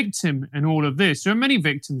the victim in all of this, there are many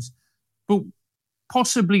victims, but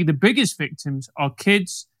possibly the biggest victims are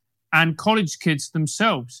kids and college kids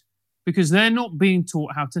themselves, because they're not being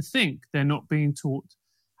taught how to think. They're not being taught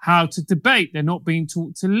how to debate. They're not being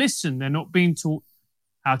taught to listen. They're not being taught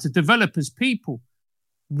how to develop as people.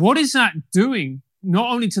 What is that doing, not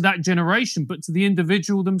only to that generation, but to the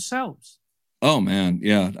individual themselves? Oh, man.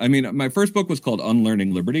 Yeah. I mean, my first book was called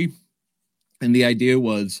Unlearning Liberty. And the idea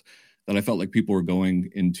was that I felt like people were going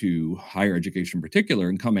into higher education in particular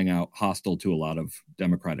and coming out hostile to a lot of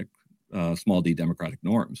democratic, small d democratic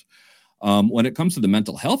norms. When it comes to the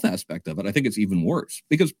mental health aspect of it, I think it's even worse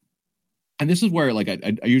because, and this is where like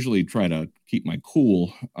I usually try to keep my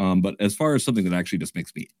cool, but as far as something that actually just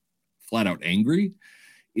makes me flat out angry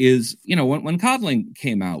is, you know, when coddling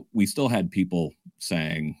came out, we still had people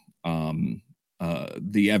saying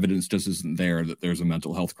the evidence just isn't there that there's a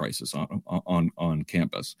mental health crisis on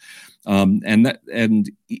campus, and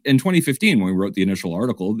in 2015 when we wrote the initial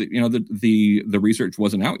article, the research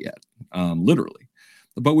wasn't out yet, literally.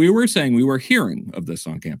 But we were saying we were hearing of this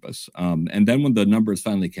on campus. And then when the numbers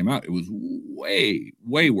finally came out, it was way,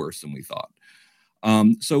 way worse than we thought.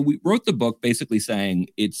 So we wrote the book basically saying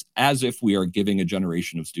it's as if we are giving a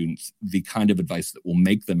generation of students the kind of advice that will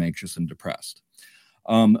make them anxious and depressed.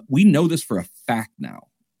 We know this for a fact now,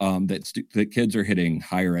 that kids are hitting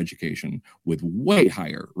higher education with way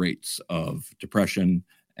higher rates of depression,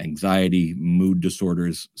 anxiety, mood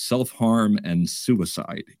disorders, self-harm, and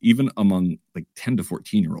suicide, even among like 10 to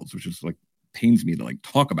 14-year-olds, which is like pains me to like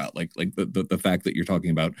talk about, like the fact that you're talking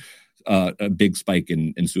about a big spike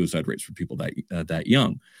in suicide rates for people that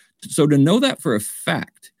young. So to know that for a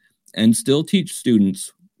fact and still teach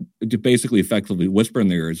students to basically effectively whisper in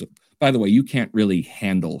their ears, by the way, you can't really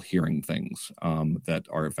handle hearing things that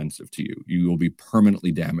are offensive to you. You will be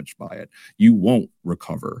permanently damaged by it. You won't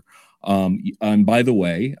recover. And by the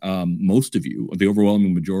way, most of you, the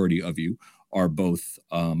overwhelming majority of you, are both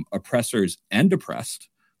oppressors and oppressed.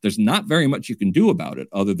 There's not very much you can do about it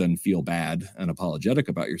other than feel bad and apologetic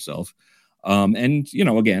about yourself. And, you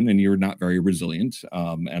know, again, and you're not very resilient.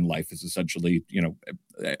 And life is essentially, you know,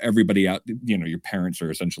 everybody out, you know, your parents are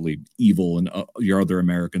essentially evil and your other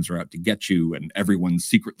Americans are out to get you and everyone's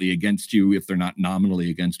secretly against you if they're not nominally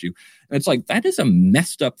against you. And it's like, that is a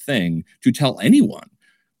messed up thing to tell anyone.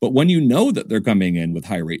 But when you know that they're coming in with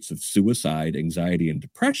high rates of suicide, anxiety, and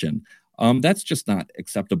depression, that's just not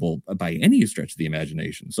acceptable by any stretch of the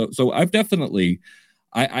imagination. So I've definitely,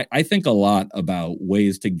 I think a lot about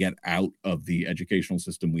ways to get out of the educational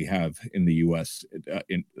system we have in the U.S.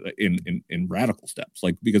 in radical steps,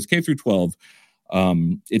 like because K through 12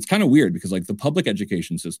 It's kind of weird because like the public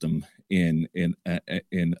education system in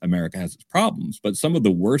America has its problems, but some of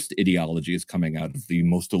the worst ideology is coming out of the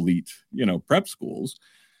most elite, prep schools.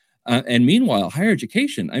 And meanwhile, higher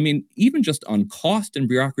education, I mean, even just on cost and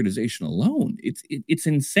bureaucratization alone, it's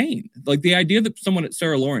insane. Like the idea that someone at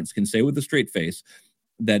Sarah Lawrence can say with a straight face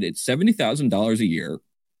that it's $70,000 a year,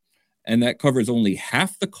 and that covers only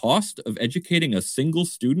half the cost of educating a single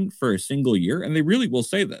student for a single year. And they really will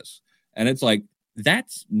say this. And it's like,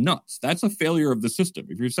 that's nuts. That's a failure of the system.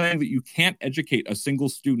 If you're saying that you can't educate a single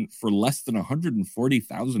student for less than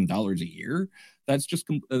 $140,000 a year, that's just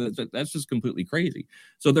completely crazy.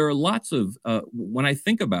 So there are lots of when I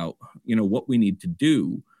think about what we need to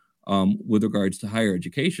do with regards to higher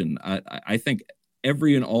education, I think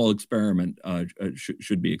every and all experiment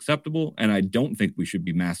should be acceptable, and I don't think we should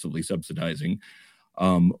be massively subsidizing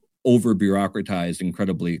over bureaucratized,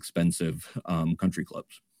 incredibly expensive country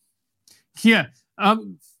clubs. Yeah.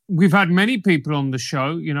 We've had many people on the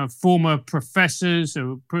show, former professors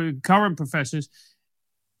or current professors,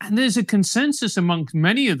 and there's a consensus amongst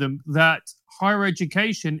many of them that higher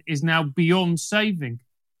education is now beyond saving.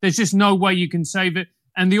 There's just no way you can save it,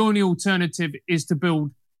 and the only alternative is to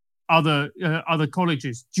build other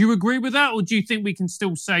colleges. Do you agree with that, or do you think we can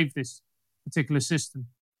still save this particular system?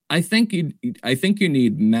 I think you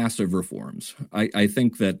need massive reforms. I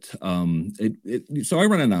think that so I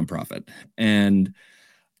run a nonprofit, and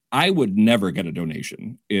I would never get a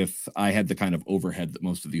donation if I had the kind of overhead that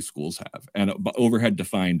most of these schools have, and overhead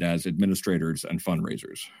defined as administrators and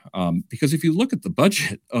fundraisers. Because if you look at the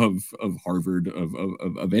budget of Harvard,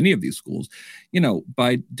 of any of these schools,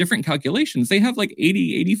 by different calculations, they have like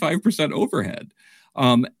 80-85% overhead.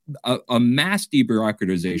 A mass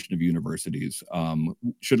debureaucratization of universities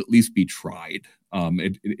should at least be tried,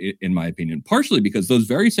 in my opinion. Partially because those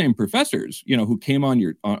very same professors, who came on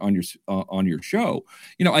your show,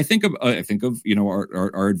 I think of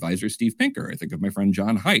our advisor Steve Pinker. I think of my friend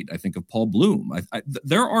John Haidt. I think of Paul Bloom.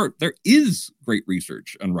 There is great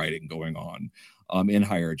research and writing going on in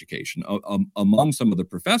higher education among some of the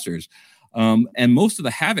professors, and most of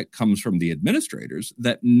the havoc comes from the administrators.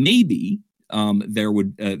 That maybe. There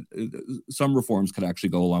would some reforms could actually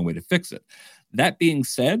go a long way to fix it. That being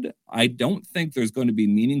said, I don't think there's going to be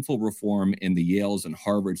meaningful reform in the Yales and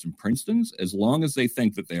Harvards and Princetons as long as they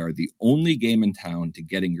think that they are the only game in town to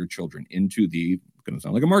getting your children into the, going to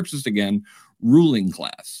sound like a Marxist again, ruling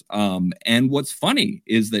class. And what's funny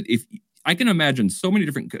is that if I can imagine so many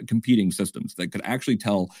different competing systems that could actually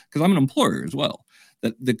tell, because I'm an employer as well,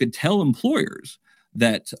 that could tell employers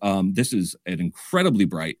that this is an incredibly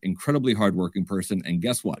bright, incredibly hardworking person. And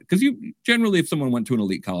guess what? Because you generally, if someone went to an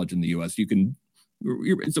elite college in the U.S.,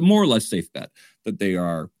 it's a more or less safe bet that they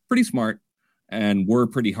are pretty smart and were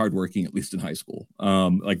pretty hardworking, at least in high school.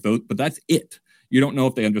 But that's it. You don't know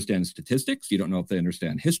if they understand statistics. You don't know if they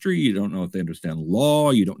understand history. You don't know if they understand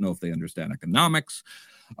law. You don't know if they understand economics.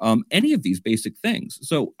 Any of these basic things.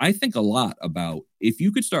 So I think a lot about if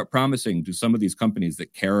you could start promising to some of these companies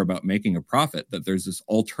that care about making a profit that there's this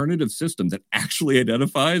alternative system that actually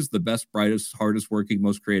identifies the best, brightest, hardest working,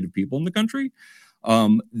 most creative people in the country.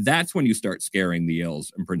 That's when you start scaring the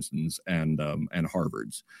Yales and Princetons and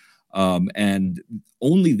Harvards. And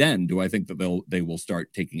only then do I think that they will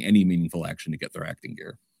start taking any meaningful action to get their act in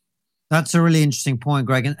gear. That's a really interesting point,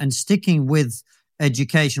 Greg. And sticking with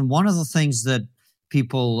education, one of the things that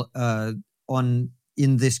people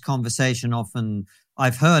in this conversation often,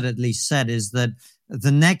 I've heard at least said, is that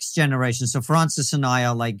the next generation, so Francis and I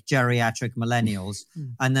are like geriatric millennials,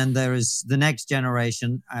 and then there is the next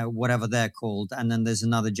generation, whatever they're called, and then there's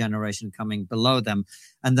another generation coming below them.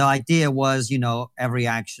 And the idea was, every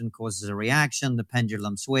action causes a reaction, the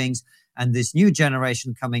pendulum swings, and this new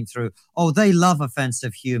generation coming through, they love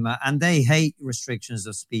offensive humor and they hate restrictions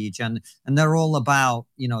of speech, and they're all about,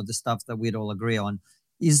 the stuff that we'd all agree on.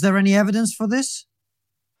 Is there any evidence for this?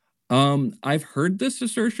 I've heard this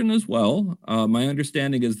assertion as well. My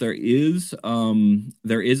understanding is there is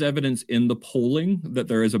evidence in the polling that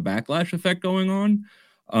there is a backlash effect going on.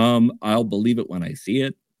 I'll believe it when I see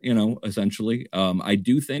it. Essentially, I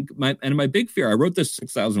do think my big fear. I wrote this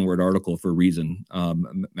 6,000 word article for Reason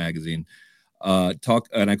magazine,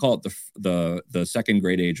 and I call it the second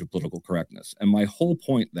great age of political correctness. And my whole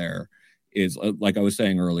point there is, like I was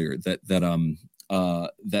saying earlier, that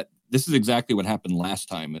this is exactly what happened last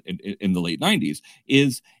time in the late 90s,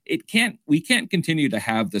 is we can't continue to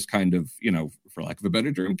have this kind of, for lack of a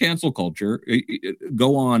better term, cancel culture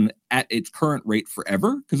go on at its current rate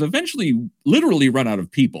forever, because eventually you literally run out of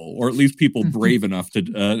people, or at least people brave enough to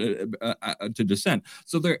dissent.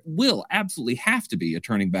 So there will absolutely have to be a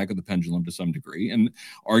turning back of the pendulum to some degree, and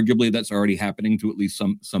arguably that's already happening to at least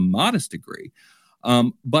some modest degree.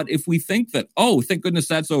 But if we think that, oh, thank goodness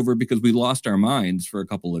that's over because we lost our minds for a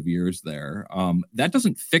couple of years there, that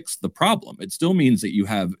doesn't fix the problem. It still means that you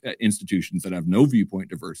have institutions that have no viewpoint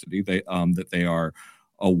diversity, that they are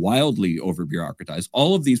wildly over-bureaucratized.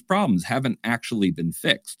 All of these problems haven't actually been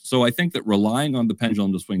fixed. So I think that relying on the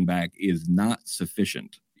pendulum to swing back is not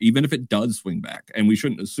sufficient, even if it does swing back. And we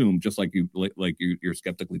shouldn't assume, just like you're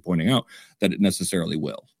skeptically pointing out, that it necessarily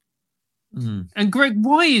will. Mm-hmm. And Greg,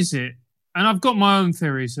 why is it, and I've got my own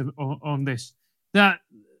theories on this, that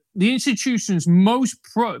the institutions most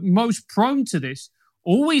prone to this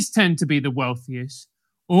always tend to be the wealthiest,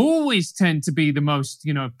 always tend to be the most,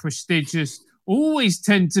 prestigious, always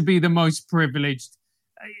tend to be the most privileged.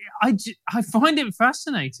 I find it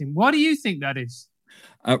fascinating. Why do you think that is?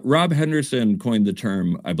 Rob Henderson coined the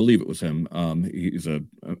term, I believe it was him. He's an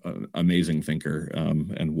amazing thinker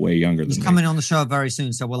and way younger than me. He's coming on the show very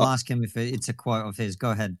soon, so we'll ask him if it's a quote of his.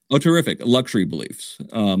 Go ahead. Oh, terrific. Luxury beliefs.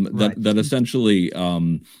 Right. That essentially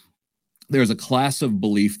there's a class of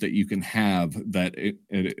belief that you can have that it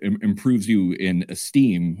improves you in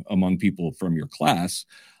esteem among people from your class,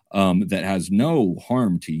 that has no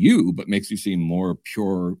harm to you, but makes you seem more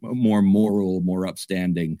pure, more moral, more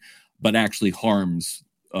upstanding, but actually harms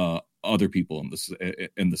other people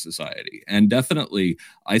in the society. And definitely,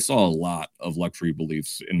 I saw a lot of luxury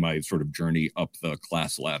beliefs in my sort of journey up the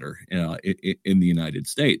class ladder in the United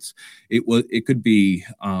States. It could be.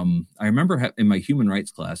 I remember in my human rights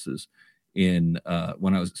classes when I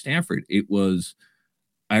was at Stanford,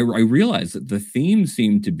 I realized that the theme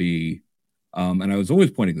seemed to be, and I was always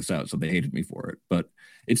pointing this out, so they hated me for it, but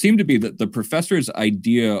it seemed to be that the professor's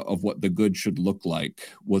idea of what the good should look like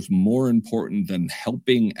was more important than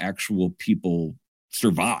helping actual people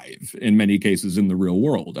survive in many cases in the real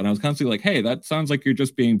world. And I was constantly like, hey, that sounds like you're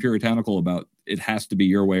just being puritanical about it has to be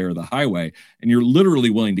your way or the highway. And you're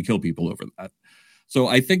literally willing to kill people over that. So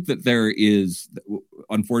I think that there is,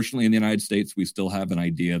 unfortunately, in the United States, we still have an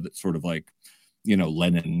idea that sort of like,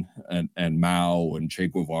 Lenin and Mao and Che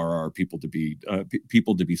Guevara are people to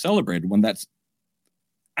be celebrated, when that's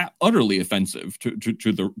utterly offensive to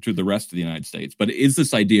the rest of the United States. But it is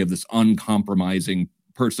this idea of this uncompromising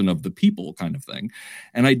person of the people kind of thing.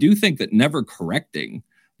 And I do think that never correcting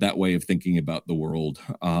that way of thinking about the world,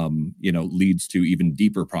 leads to even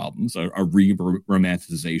deeper problems, a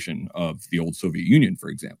re-romanticization of the old Soviet Union, for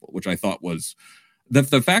example, which I thought was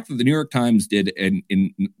the fact that the New York Times did in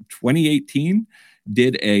 2018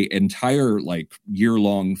 did a entire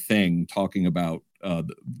year-long thing talking about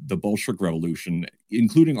the Bolshevik Revolution,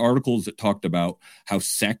 including articles that talked about how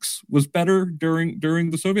sex was better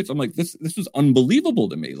during the Soviets. I'm like, this is unbelievable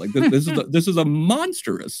to me. Like this is a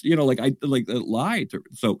monstrous, lie.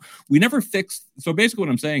 So we never fixed. So basically,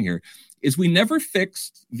 what I'm saying here is we never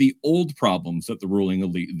fixed the old problems that the ruling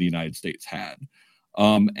elite in the United States had.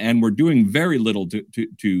 And we're doing very little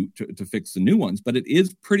to fix the new ones, but it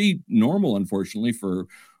is pretty normal, unfortunately, for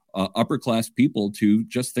upper class people to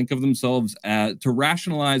just think of themselves to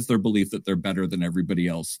rationalize their belief that they're better than everybody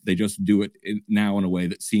else. They just do it now in a way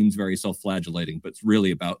that seems very self-flagellating, but it's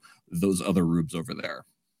really about those other rubes over there.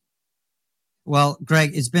 Well,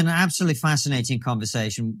 Greg, it's been an absolutely fascinating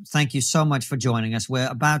conversation. Thank you so much for joining us. We're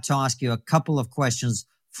about to ask you a couple of questions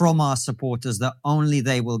from our supporters that only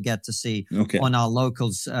they will get to see on our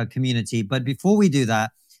locals community. But before we do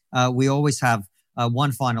that, we always have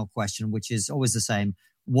one final question, which is always the same.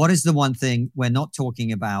 What is the one thing we're not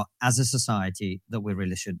talking about as a society that we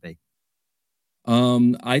really should be?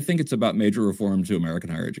 I think it's about major reform to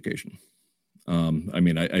American higher education.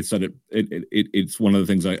 I said it. It's one of the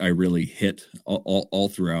things I really hit all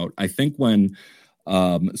throughout. I think when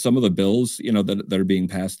some of the bills, that are being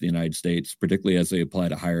passed in the United States, particularly as they apply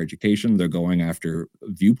to higher education, they're going after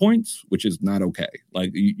viewpoints, which is not okay.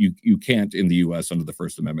 Like you can't in the U.S. under the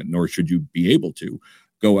First Amendment, nor should you be able to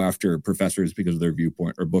go after professors because of their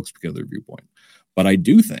viewpoint or books because of their viewpoint. But I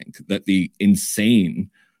do think that the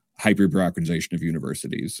insane hyper-bureaucratization of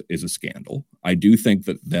universities is a scandal. I do think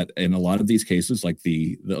that in a lot of these cases, like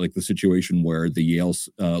the situation where the Yale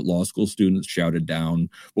law school students shouted down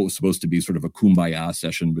what was supposed to be sort of a kumbaya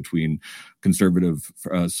session between conservative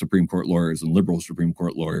Supreme Court lawyers and liberal Supreme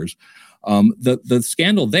Court lawyers. The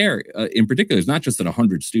scandal there, in particular, is not just that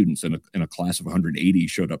 100 students in a class of 180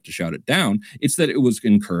 showed up to shout it down. It's that it was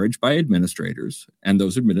encouraged by administrators, and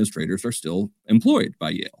those administrators are still employed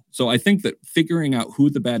by Yale. So I think that figuring out who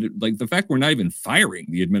the fact we're not even firing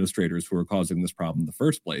the administrators who are causing this problem in the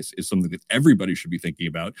first place is something that everybody should be thinking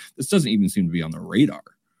about. This doesn't even seem to be on the radar.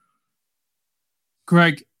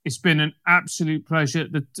 Greg, it's been an absolute pleasure.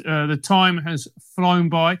 The time has flown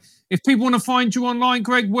by. If people want to find you online,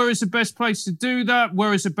 Greg, where is the best place to do that?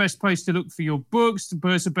 Where is the best place to look for your books?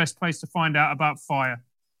 Where is the best place to find out about FIRE?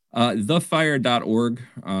 Thefire.org.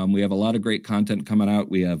 We have a lot of great content coming out.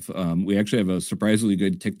 We actually have a surprisingly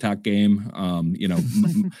good TikTok game.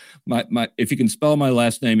 If you can spell my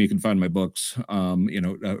last name, you can find my books,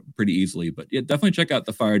 pretty easily. But yeah, definitely check out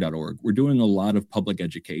thefire.org. We're doing a lot of public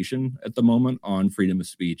education at the moment on freedom of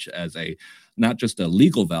speech as not just a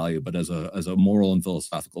legal value, but as a moral and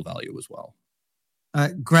philosophical value as well.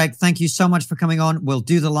 Greg, thank you so much for coming on. We'll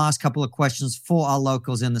do the last couple of questions for our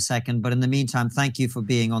locals in a second. But in the meantime, thank you for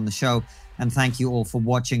being on the show. And thank you all for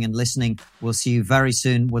watching and listening. We'll see you very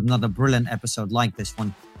soon with another brilliant episode like this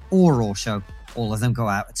one or Raw Show. All of them go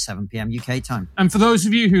out at 7 p.m. UK time. And for those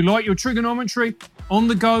of you who like your trigonometry, On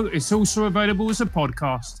the Go, it's also available as a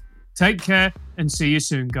podcast. Take care and see you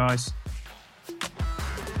soon, guys.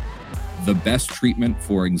 The best treatment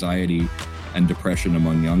for anxiety and depression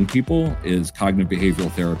among young people is cognitive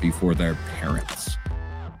behavioral therapy for their parents.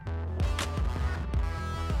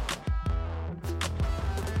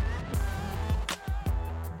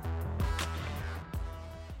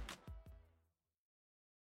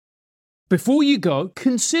 Before you go,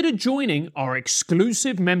 consider joining our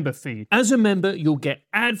exclusive member feed. As a member, you'll get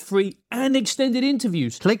ad-free and extended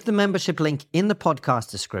interviews. Click the membership link in the podcast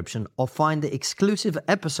description or find the exclusive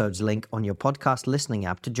episodes link on your podcast listening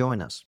app to join us.